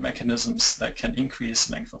think about mechanisms that can increase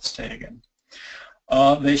length of stay again.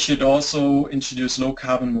 They should also introduce low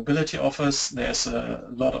carbon mobility offers. There's a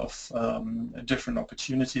lot of different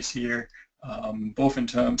opportunities here, both in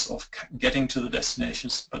terms of getting to the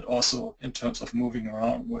destinations, but also in terms of moving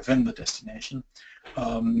around within the destination.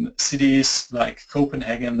 Cities like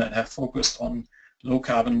Copenhagen that have focused on low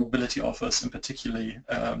carbon mobility offers, in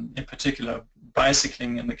particular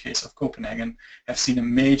bicycling in the case of Copenhagen, have seen a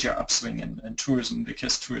major upswing in tourism,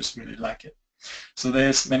 because tourists really like it. So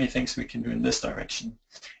there's many things we can do in this direction.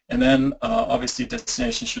 And then obviously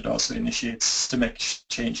destinations should also initiate systemic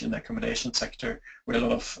change in the accommodation sector, where a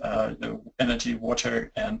lot of energy,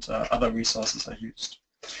 water, and other resources are used.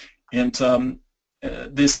 And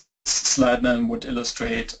this slide then would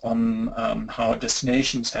illustrate on how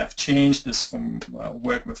destinations have changed. This from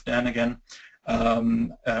work with Dan again.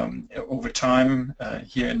 Over time,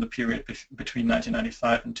 here in the period between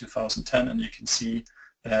 1995 and 2010, and you can see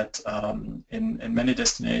that in many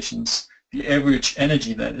destinations, the average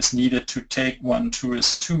energy that is needed to take one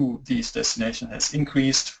tourist to these destinations has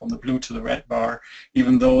increased from the blue to the red bar,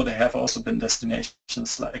 even though there have also been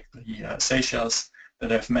destinations like the Seychelles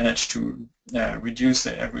that have managed to reduce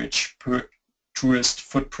their average per tourist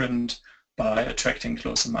footprint by attracting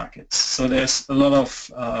closer markets. So there's a lot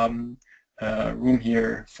of room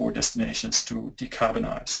here for destinations to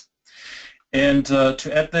decarbonize. And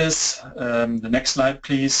to add this, the next slide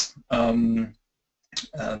please,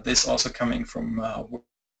 this also coming from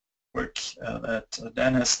work that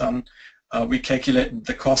Dan has done. We calculated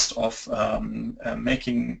the cost of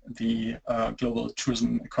making the global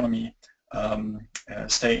tourism economy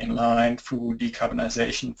stay in line through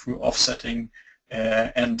decarbonization, through offsetting,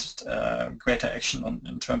 and greater action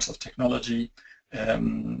in terms of technology.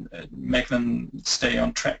 Make them stay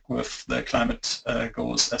on track with the climate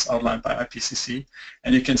goals as outlined by IPCC.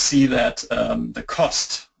 And you can see that the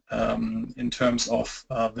cost in terms of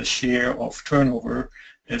the share of turnover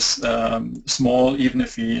is small, even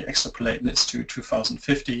if we extrapolate this to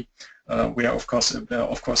 2050, where of course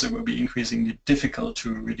it will be increasingly difficult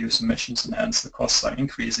to reduce emissions, and hence the costs are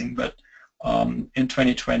increasing. But in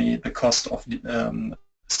 2020, the cost of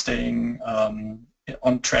staying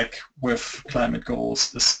on track with climate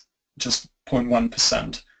goals is just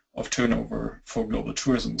 0.1% of turnover for global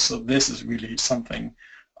tourism. So this is really something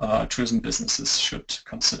tourism businesses should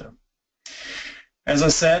consider. As I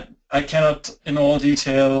said, I cannot in all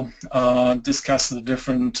detail discuss the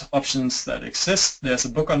different options that exist. There's a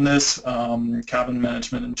book on this, Carbon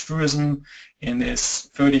Management in Tourism, and there's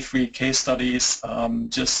 33 case studies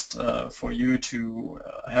just for you to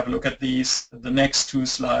have a look at these. The next two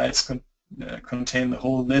slides contain the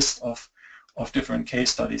whole list of different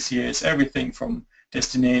case studies here. It's everything from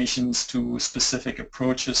destinations to specific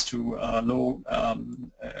approaches to low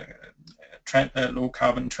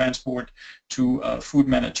carbon transport to food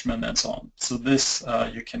management and so on. So this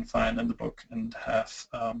you can find in the book and have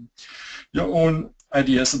your own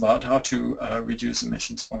ideas about how to reduce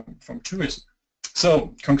emissions from tourism.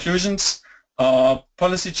 So conclusions,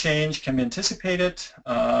 policy change can be anticipated.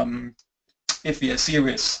 If we are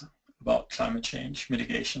serious about climate change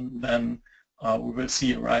mitigation, then we will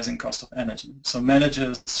see a rising cost of energy. So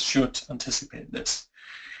managers should anticipate this.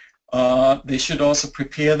 They should also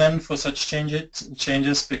prepare then for such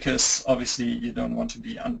changes, because obviously you don't want to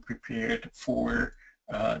be unprepared for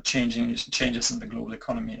changes in the global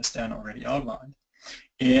economy, as Dan already outlined.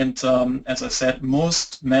 And as I said,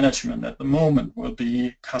 most management at the moment will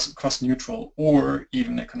be cost neutral or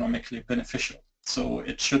even economically beneficial. So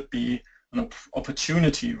it should be an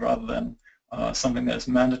opportunity rather than something that is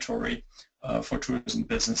mandatory for tourism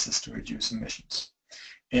businesses to reduce emissions.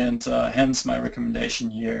 And hence my recommendation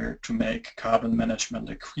here to make carbon management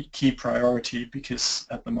a key priority, because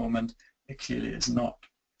at the moment it clearly is not.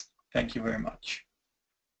 Thank you very much.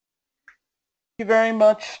 Thank you very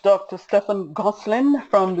much, Dr. Stefan Gosselin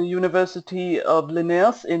from the University of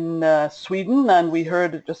Linnaeus in Sweden, and we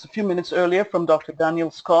heard just a few minutes earlier from Dr. Daniel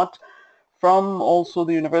Scott from also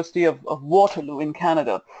the University of Waterloo in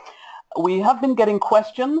Canada. We have been getting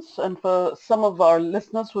questions, and for some of our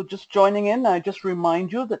listeners who are just joining in, I just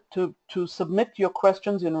remind you that to submit your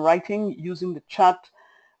questions in writing using the chat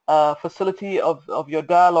facility of your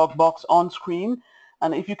dialog box on screen,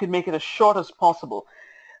 and if you could make it as short as possible.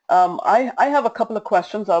 I have a couple of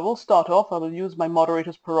questions. I will start off. I will use my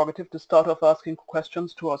moderator's prerogative to start off asking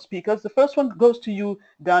questions to our speakers. The first one goes to you,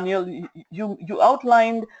 Daniel. You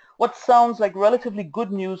outlined what sounds like relatively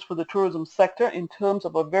good news for the tourism sector in terms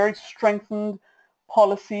of a very strengthened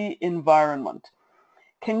policy environment.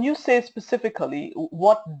 Can you say specifically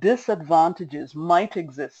what disadvantages might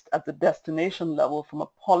exist at the destination level from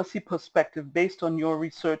a policy perspective based on your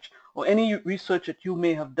research or any research that you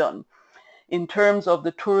may have done, in terms of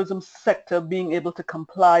the tourism sector being able to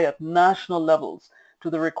comply at national levels to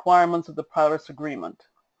the requirements of the Paris Agreement?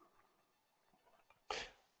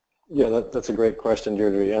 Yeah, that's a great question,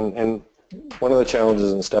 Deirdre. And one of the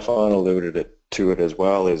challenges, and Stefan alluded to it as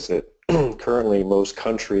well, is that currently most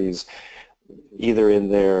countries, either in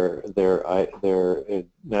their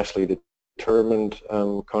nationally determined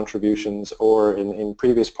contributions or in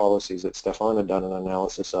previous policies that Stefan had done an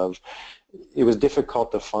analysis of, it was difficult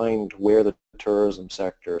to find where the tourism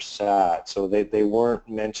sector sat. So they weren't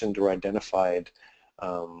mentioned or identified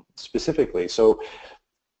specifically. So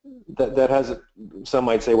that has, some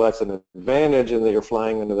might say, well, that's an advantage in that you're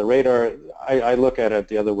flying under the radar. I look at it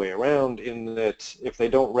the other way around, in that if they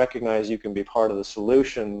don't recognize you can be part of the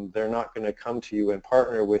solution, they're not going to come to you and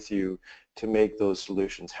partner with you to make those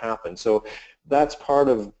solutions happen. So that's part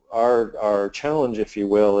of our challenge, if you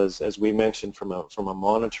will, is, as we mentioned, from a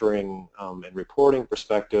monitoring and reporting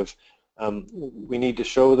perspective, we need to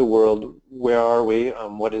show the world where are we,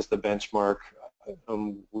 what is the benchmark.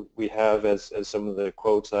 We have, as some of the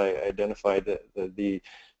quotes I identified, the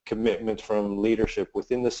commitment from leadership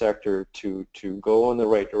within the sector to go in the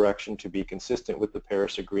right direction, to be consistent with the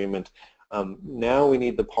Paris Agreement. Now we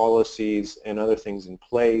need the policies and other things in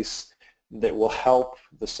place that will help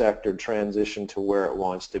the sector transition to where it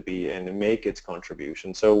wants to be and make its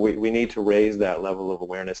contribution. So we need to raise that level of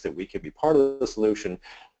awareness that we can be part of the solution,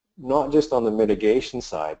 not just on the mitigation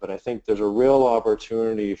side, but I think there's a real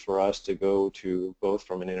opportunity for us to go to, both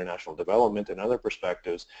from an international development and other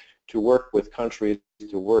perspectives, to work with countries,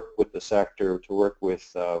 to work with the sector, to work with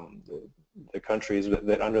the countries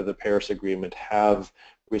that under the Paris Agreement have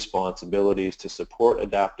responsibilities to support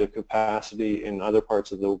adaptive capacity in other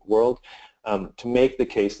parts of the world, to make the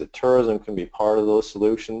case that tourism can be part of those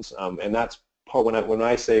solutions. And that's part, when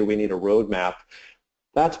I say we need a roadmap,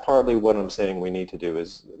 that's partly what I'm saying we need to do.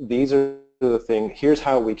 Is these are the things, here's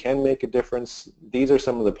how we can make a difference. These are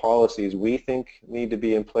some of the policies we think need to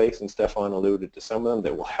be in place, and Stefan alluded to some of them,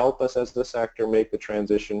 that will help us as the sector make the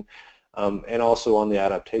transition. And also on the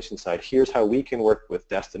adaptation side, here's how we can work with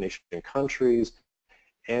destination countries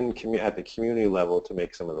and at the community level to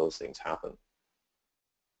make some of those things happen.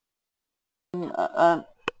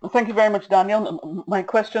 Thank you very much, Daniel. My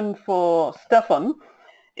question for Stefan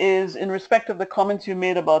is in respect of the comments you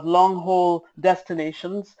made about long-haul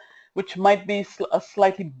destinations, which might be a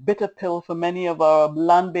slightly bitter pill for many of our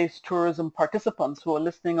land-based tourism participants who are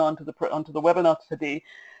listening onto the webinar today,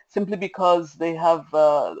 simply because they have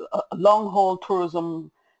a long-haul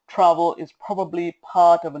tourism travel is probably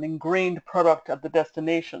part of an ingrained product at the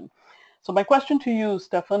destination. So my question to you,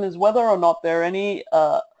 Stefan, is whether or not there are any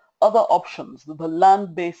other options that the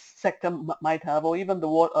land-based sector might have, or even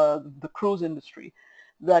the cruise industry,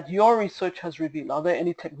 that your research has revealed. Are there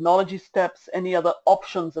any technology steps, any other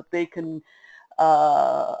options that they can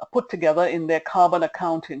put together in their carbon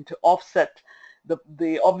accounting to offset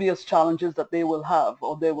the obvious challenges that they will have,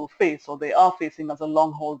 or they will face, or they are facing as a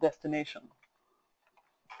long-haul destination?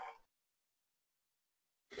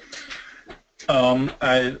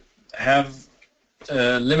 I have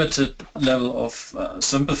a limited level of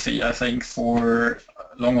sympathy, I think, for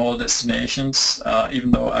long-haul destinations,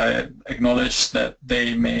 even though I acknowledge that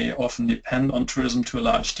they may often depend on tourism to a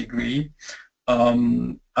large degree.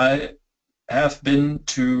 I have been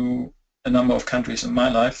to a number of countries in my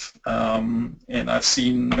life, and I've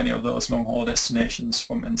seen many of those long-haul destinations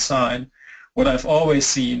from inside. What I've always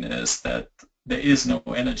seen is that there is no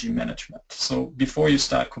energy management. So before you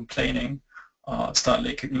start complaining, start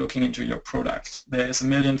looking into your product. There's a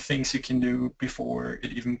million things you can do before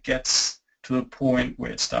it even gets to the point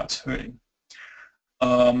where it starts hurting.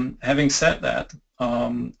 Having said that,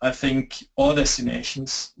 I think all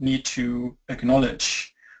destinations need to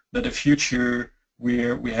acknowledge that a future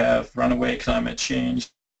where we have runaway climate change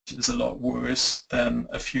is a lot worse than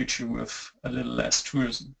a future with a little less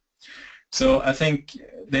tourism. So I think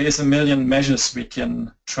there is a million measures we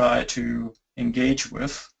can try to engage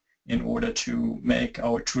with in order to make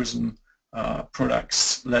our tourism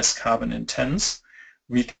products less carbon intense.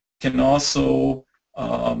 We can also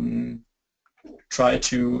try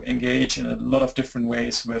to engage in a lot of different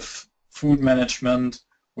ways with food management,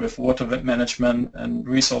 with water management and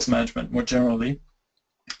resource management more generally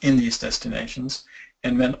in these destinations.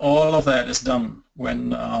 And when all of that is done, when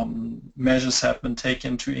measures have been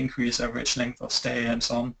taken to increase average length of stay and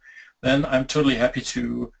so on, then I'm totally happy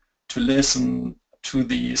to listen to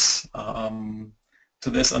these to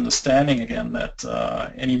this understanding again that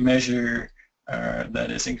any measure that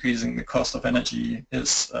is increasing the cost of energy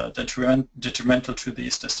is detrimental to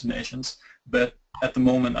these destinations. But at the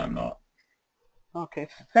moment, I'm not. Okay,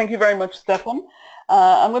 thank you very much, Stefan.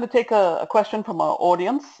 I'm going to take a question from our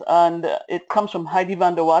audience, and it comes from Heidi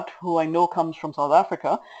van der Watt, who I know comes from South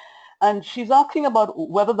Africa. And she's asking about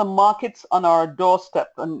whether the markets on our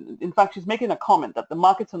doorstep, and in fact, she's making a comment that the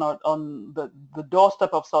markets on the doorstep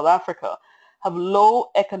of South Africa have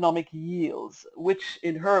low economic yields, which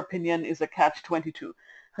in her opinion is a catch-22.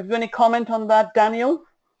 Have you any comment on that, Daniel?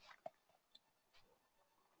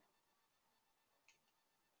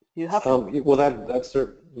 You have to. Well, that's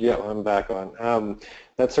yeah, I'm back on.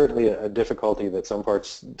 That's certainly a difficulty that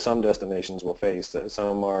some destinations will face.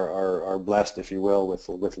 Some are blessed, if you will,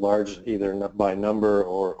 with large, either by number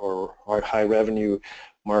or high revenue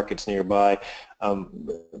markets nearby.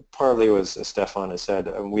 Partly, as Stefan has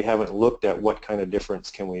said, we haven't looked at what kind of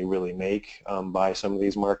difference can we really make by some of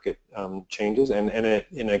these market changes, and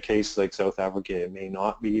in a case like South Africa, it may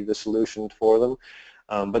not be the solution for them.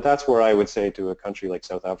 But that's where I would say to a country like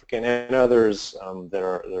South Africa and others that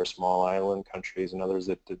are small island countries and others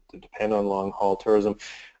that depend on long-haul tourism,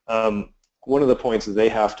 one of the points that they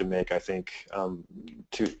have to make, I think,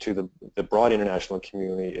 to the broad international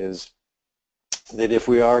community is that if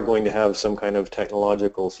we are going to have some kind of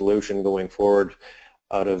technological solution going forward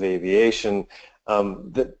out of aviation,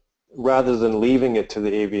 that rather than leaving it to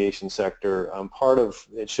the aviation sector, part of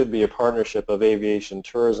it should be a partnership of aviation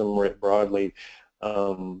tourism broadly,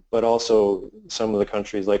 but also some of the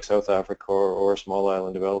countries like South Africa or small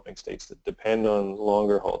island developing states that depend on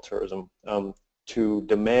longer haul tourism to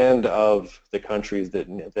demand of the countries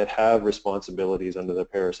that have responsibilities under the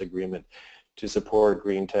Paris Agreement to support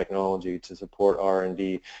green technology, to support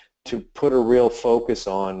R&D, to put a real focus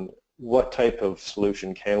on what type of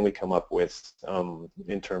solution can we come up with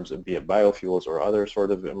in terms of be it biofuels or other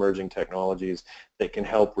sort of emerging technologies that can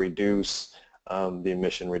help reduce the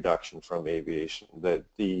emission reduction from aviation. That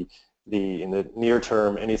in the near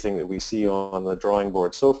term, anything that we see on the drawing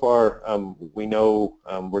board so far, we know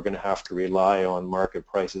we're going to have to rely on market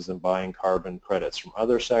prices and buying carbon credits from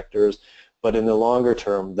other sectors. But in the longer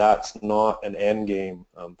term, that's not an end game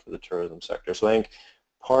for the tourism sector. So I think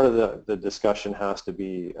part of the discussion has to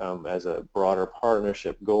be as a broader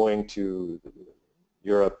partnership going to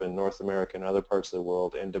Europe and North America and other parts of the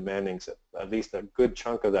world and demanding at least a good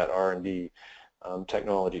chunk of that R&D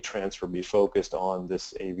technology transfer be focused on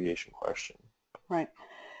this aviation question. Right.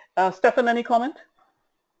 Stefan, any comment?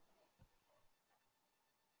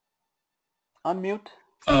 Unmute.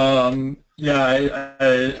 Yeah,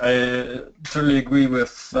 I totally agree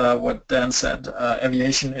with what Dan said.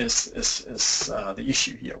 Aviation is the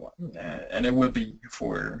issue here, and it will be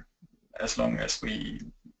for as long as we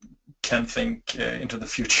can think into the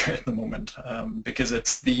future at the moment, because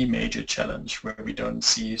it's the major challenge where we don't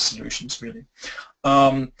see solutions really.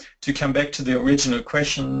 To come back to the original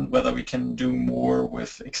question, whether we can do more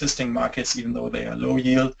with existing markets even though they are low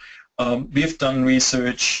yield, we've done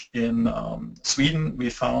research in Sweden. We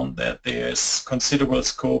found that there's considerable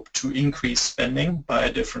scope to increase spending by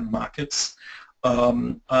different markets.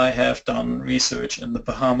 I have done research in the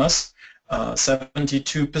Bahamas.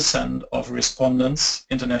 72% of respondents,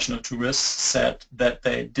 international tourists, said that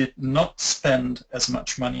they did not spend as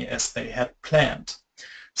much money as they had planned.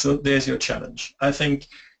 So there's your challenge. I think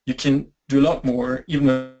you can do a lot more,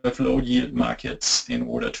 even with low yield markets, in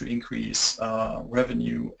order to increase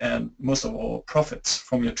revenue and most of all profits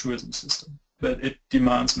from your tourism system. But it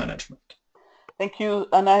demands management. Thank you.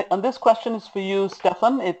 And this question is for you,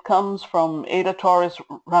 Stefan. It comes from Ada Torres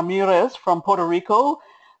Ramirez from Puerto Rico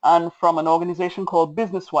and from an organization called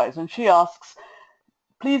BusinessWise. And she asks,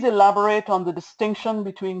 please elaborate on the distinction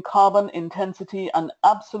between carbon intensity and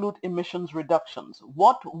absolute emissions reductions.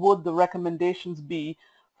 What would the recommendations be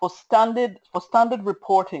for standard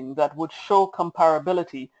reporting that would show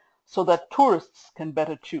comparability so that tourists can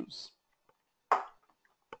better choose?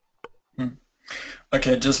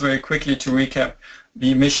 Okay, just very quickly to recap,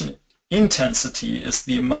 the emission intensity is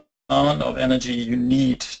the amount of energy you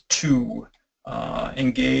need to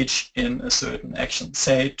engage in a certain action,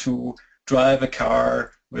 say to drive a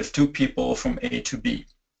car with two people from A to B.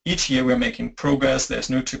 Each year we're making progress, there's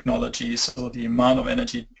new technology, so the amount of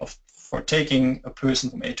energy for taking a person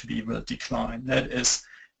from A to B will decline. That is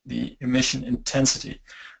the emission intensity.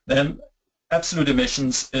 Then absolute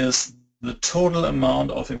emissions is the total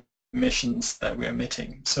amount of emissions that we're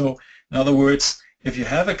emitting. So in other words, if you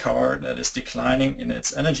have a car that is declining in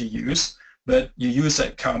its energy use, but you use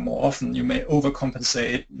that car more often, you may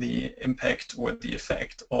overcompensate the impact or the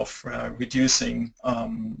effect of reducing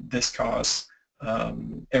this car's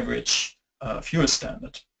average fuel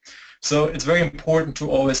standard. So it's very important to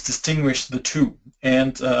always distinguish the two.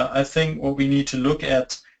 And I think what we need to look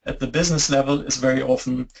at the business level is very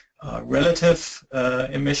often relative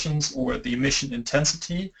emissions or the emission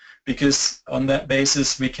intensity, because on that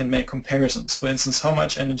basis we can make comparisons. For instance, how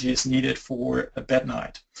much energy is needed for a bed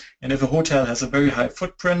night. And if a hotel has a very high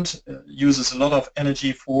footprint, uses a lot of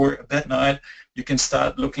energy for a bed night, you can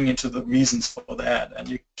start looking into the reasons for that, and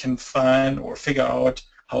you can find or figure out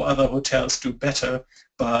how other hotels do better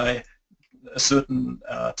by a certain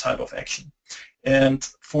type of action. And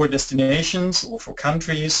for destinations or for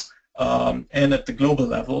countries, and at the global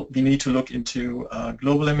level, we need to look into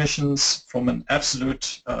global emissions from an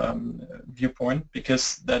absolute viewpoint,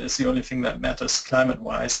 because that is the only thing that matters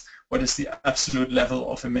climate-wise. What is the absolute level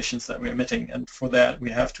of emissions that we're emitting? And for that, we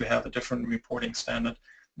have to have a different reporting standard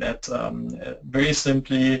that very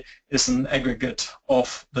simply is an aggregate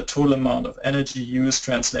of the total amount of energy used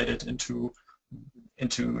translated into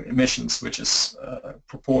emissions, which is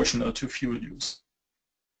proportional to fuel use.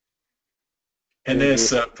 And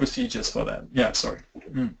there's procedures for that. Yeah, sorry.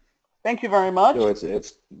 Mm. Thank you very much. No,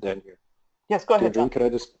 it's Dan here. Yes, go ahead, Drew, John. could I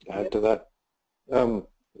just add to that?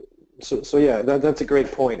 So yeah, that's a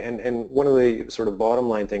great point. And one of the sort of bottom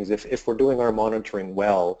line things, if we're doing our monitoring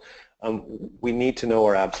well, we need to know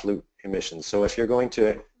our absolute emissions. So if you're going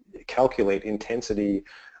to calculate intensity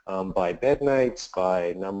by bed nights,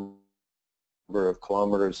 by number of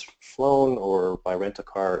kilometers flown, or by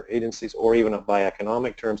rent-a-car agencies, or even by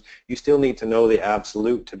economic terms, you still need to know the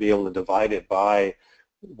absolute to be able to divide it by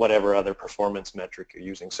whatever other performance metric you're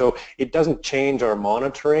using. So it doesn't change our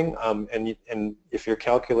monitoring, and if you're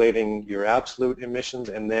calculating your absolute emissions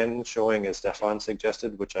and then showing, as Stefan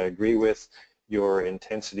suggested, which I agree with, your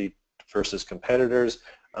intensity versus competitors,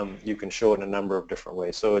 you can show it in a number of different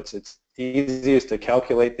ways. So it's easiest to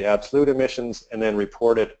calculate the absolute emissions and then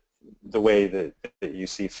report it the way that you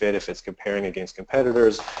see fit, if it's comparing against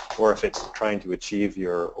competitors or if it's trying to achieve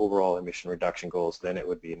your overall emission reduction goals, then it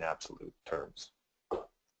would be in absolute terms.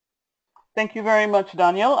 Thank you very much,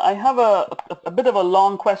 Daniel. I have a bit of a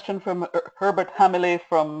long question from Herbert Hamile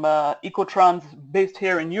from Ecotrans, based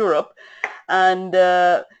here in Europe. And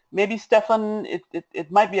maybe, Stefan,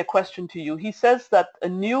 it might be a question to you. He says that a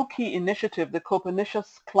new key initiative, the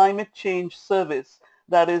Copernicus Climate Change Service,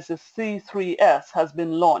 that is the C3S, has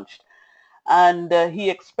been launched. And he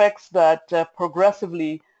expects that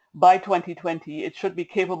progressively by 2020, it should be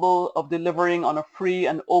capable of delivering on a free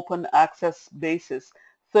and open access basis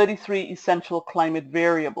 33 essential climate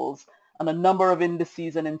variables and a number of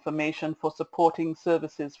indices and information for supporting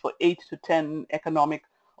services for 8 to 10 economic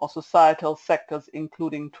or societal sectors,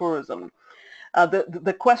 including tourism.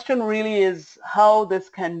 The question really is how this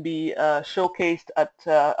can be showcased at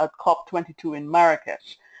COP22 in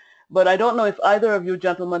Marrakesh. But I don't know if either of you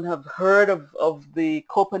gentlemen have heard of the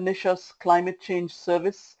Copernicus Climate Change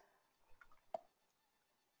Service.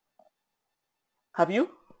 Have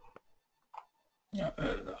you?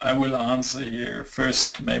 I will answer here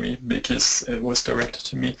first, maybe, because it was directed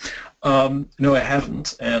to me. No, I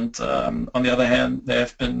haven't. And on the other hand, there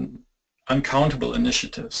have been uncountable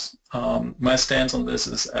initiatives. My stance on this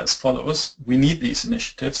is as follows. We need these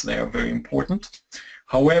initiatives. They are very important.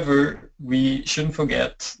 However, we shouldn't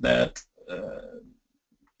forget that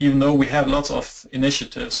even though we have lots of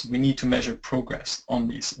initiatives, we need to measure progress on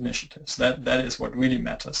these initiatives. That is what really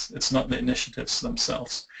matters. It's not the initiatives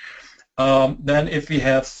themselves. Then if we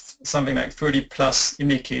have something like 30 plus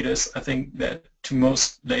indicators, I think that to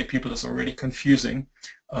most lay people is already confusing,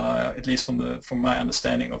 at least from my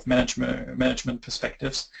understanding of management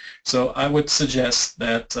perspectives. So I would suggest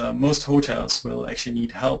that most hotels will actually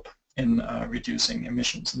need help in reducing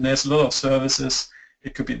emissions. And there's a lot of services.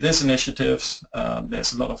 It could be this initiative.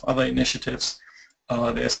 There's a lot of other initiatives.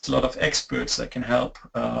 There's a lot of experts that can help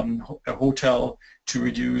a hotel to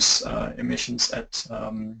reduce emissions at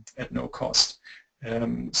no cost.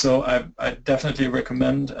 So I definitely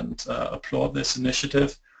recommend and applaud this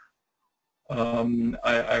initiative.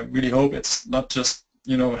 I really hope it's not just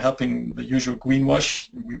helping the usual greenwash.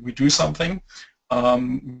 We do something.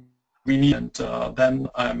 We need, and then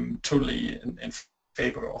I'm totally in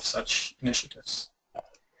favor of such initiatives.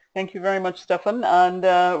 Thank you very much, Stefan. And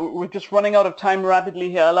we're just running out of time rapidly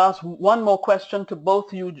here. I'll ask one more question to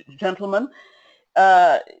both you gentlemen.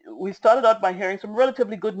 We started out by hearing some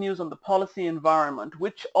relatively good news on the policy environment,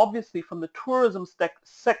 which obviously from the tourism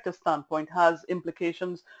sector standpoint has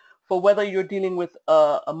implications for whether you're dealing with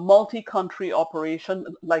a multi-country operation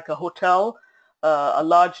like a hotel, a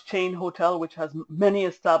large chain hotel which has many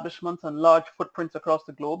establishments and large footprints across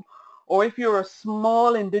the globe, or if you're a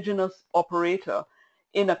small indigenous operator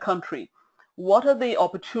in a country. What are the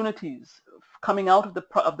opportunities coming out of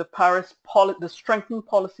the Paris the strengthening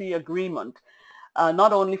policy agreement,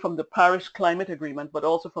 not only from the Paris Climate Agreement, but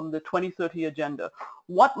also from the 2030 Agenda?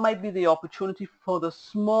 What might be the opportunity for the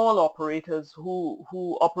small operators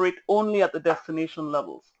who operate only at the destination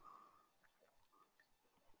levels?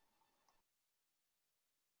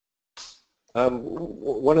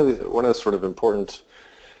 One of the sort of important,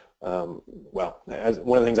 as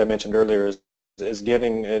one of the things I mentioned earlier is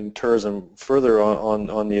getting tourism further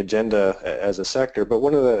on the agenda as a sector. But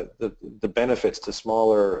one of the benefits to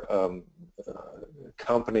smaller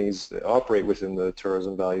companies that operate within the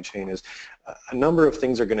tourism value chain is a number of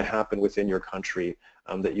things are going to happen within your country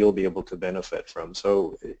that you'll be able to benefit from.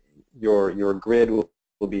 So your grid will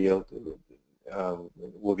be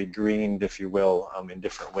greened, if you will, in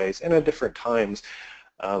different ways and at different times.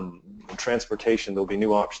 Transportation, there'll be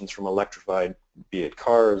new options from electrified, be it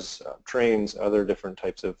cars, trains, other different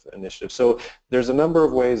types of initiatives. So there's a number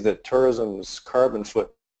of ways that tourism's carbon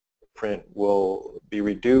footprint will be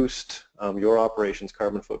reduced. Your operations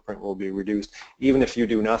carbon footprint will be reduced even if you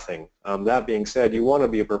do nothing. That being said, you want to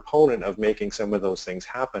be a proponent of making some of those things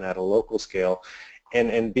happen at a local scale.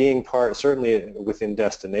 And being part, certainly within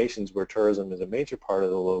destinations where tourism is a major part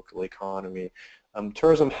of the local economy,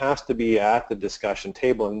 tourism has to be at the discussion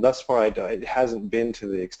table, and thus far it hasn't been to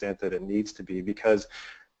the extent that it needs to be, because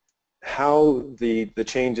how the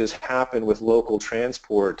changes happen with local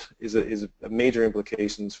transport is a major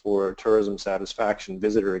implications for tourism satisfaction,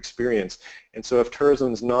 visitor experience. And so if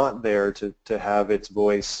tourism's not there to have its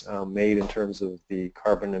voice made in terms of the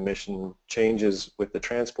carbon emission changes with the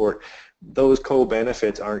transport, those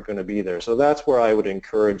co-benefits aren't going to be there. So that's where I would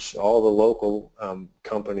encourage all the local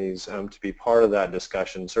companies to be part of that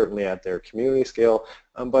discussion, certainly at their community scale,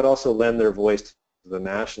 but also lend their voice to the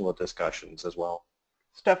national discussions as well.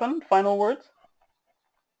 Stefan, final words?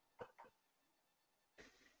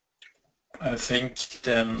 I think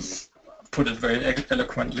Dan put it very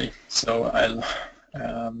eloquently, so I'll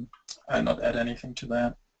not add anything to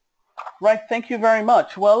that. Right, thank you very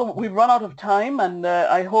much. Well, we've run out of time, and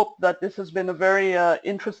I hope that this has been a very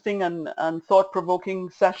interesting and thought-provoking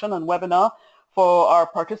session and webinar for our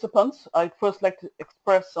participants. I'd first like to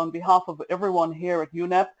express on behalf of everyone here at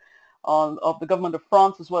UNEP, of the Government of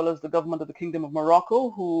France as well as the Government of the Kingdom of Morocco,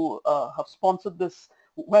 who have sponsored this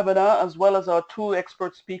webinar, as well as our two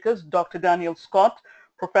expert speakers, Dr. Daniel Scott,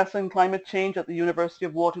 Professor in Climate Change at the University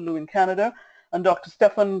of Waterloo in Canada, and Dr.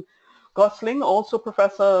 Stefan Gosling, also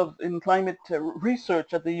Professor in Climate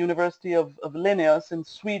Research at the University of Linnaeus in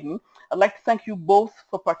Sweden. I'd like to thank you both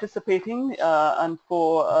for participating and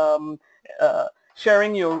for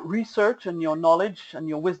sharing your research and your knowledge and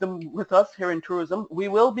your wisdom with us here in tourism. We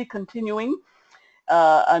will be continuing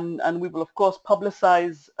and we will of course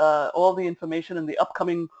publicize all the information in the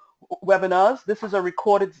upcoming webinars. This is a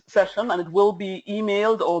recorded session and it will be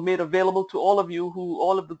emailed or made available to all of you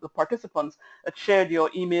all of the participants that shared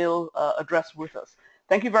your email address with us.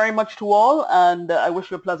 Thank you very much to all, and I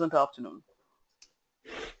wish you a pleasant afternoon.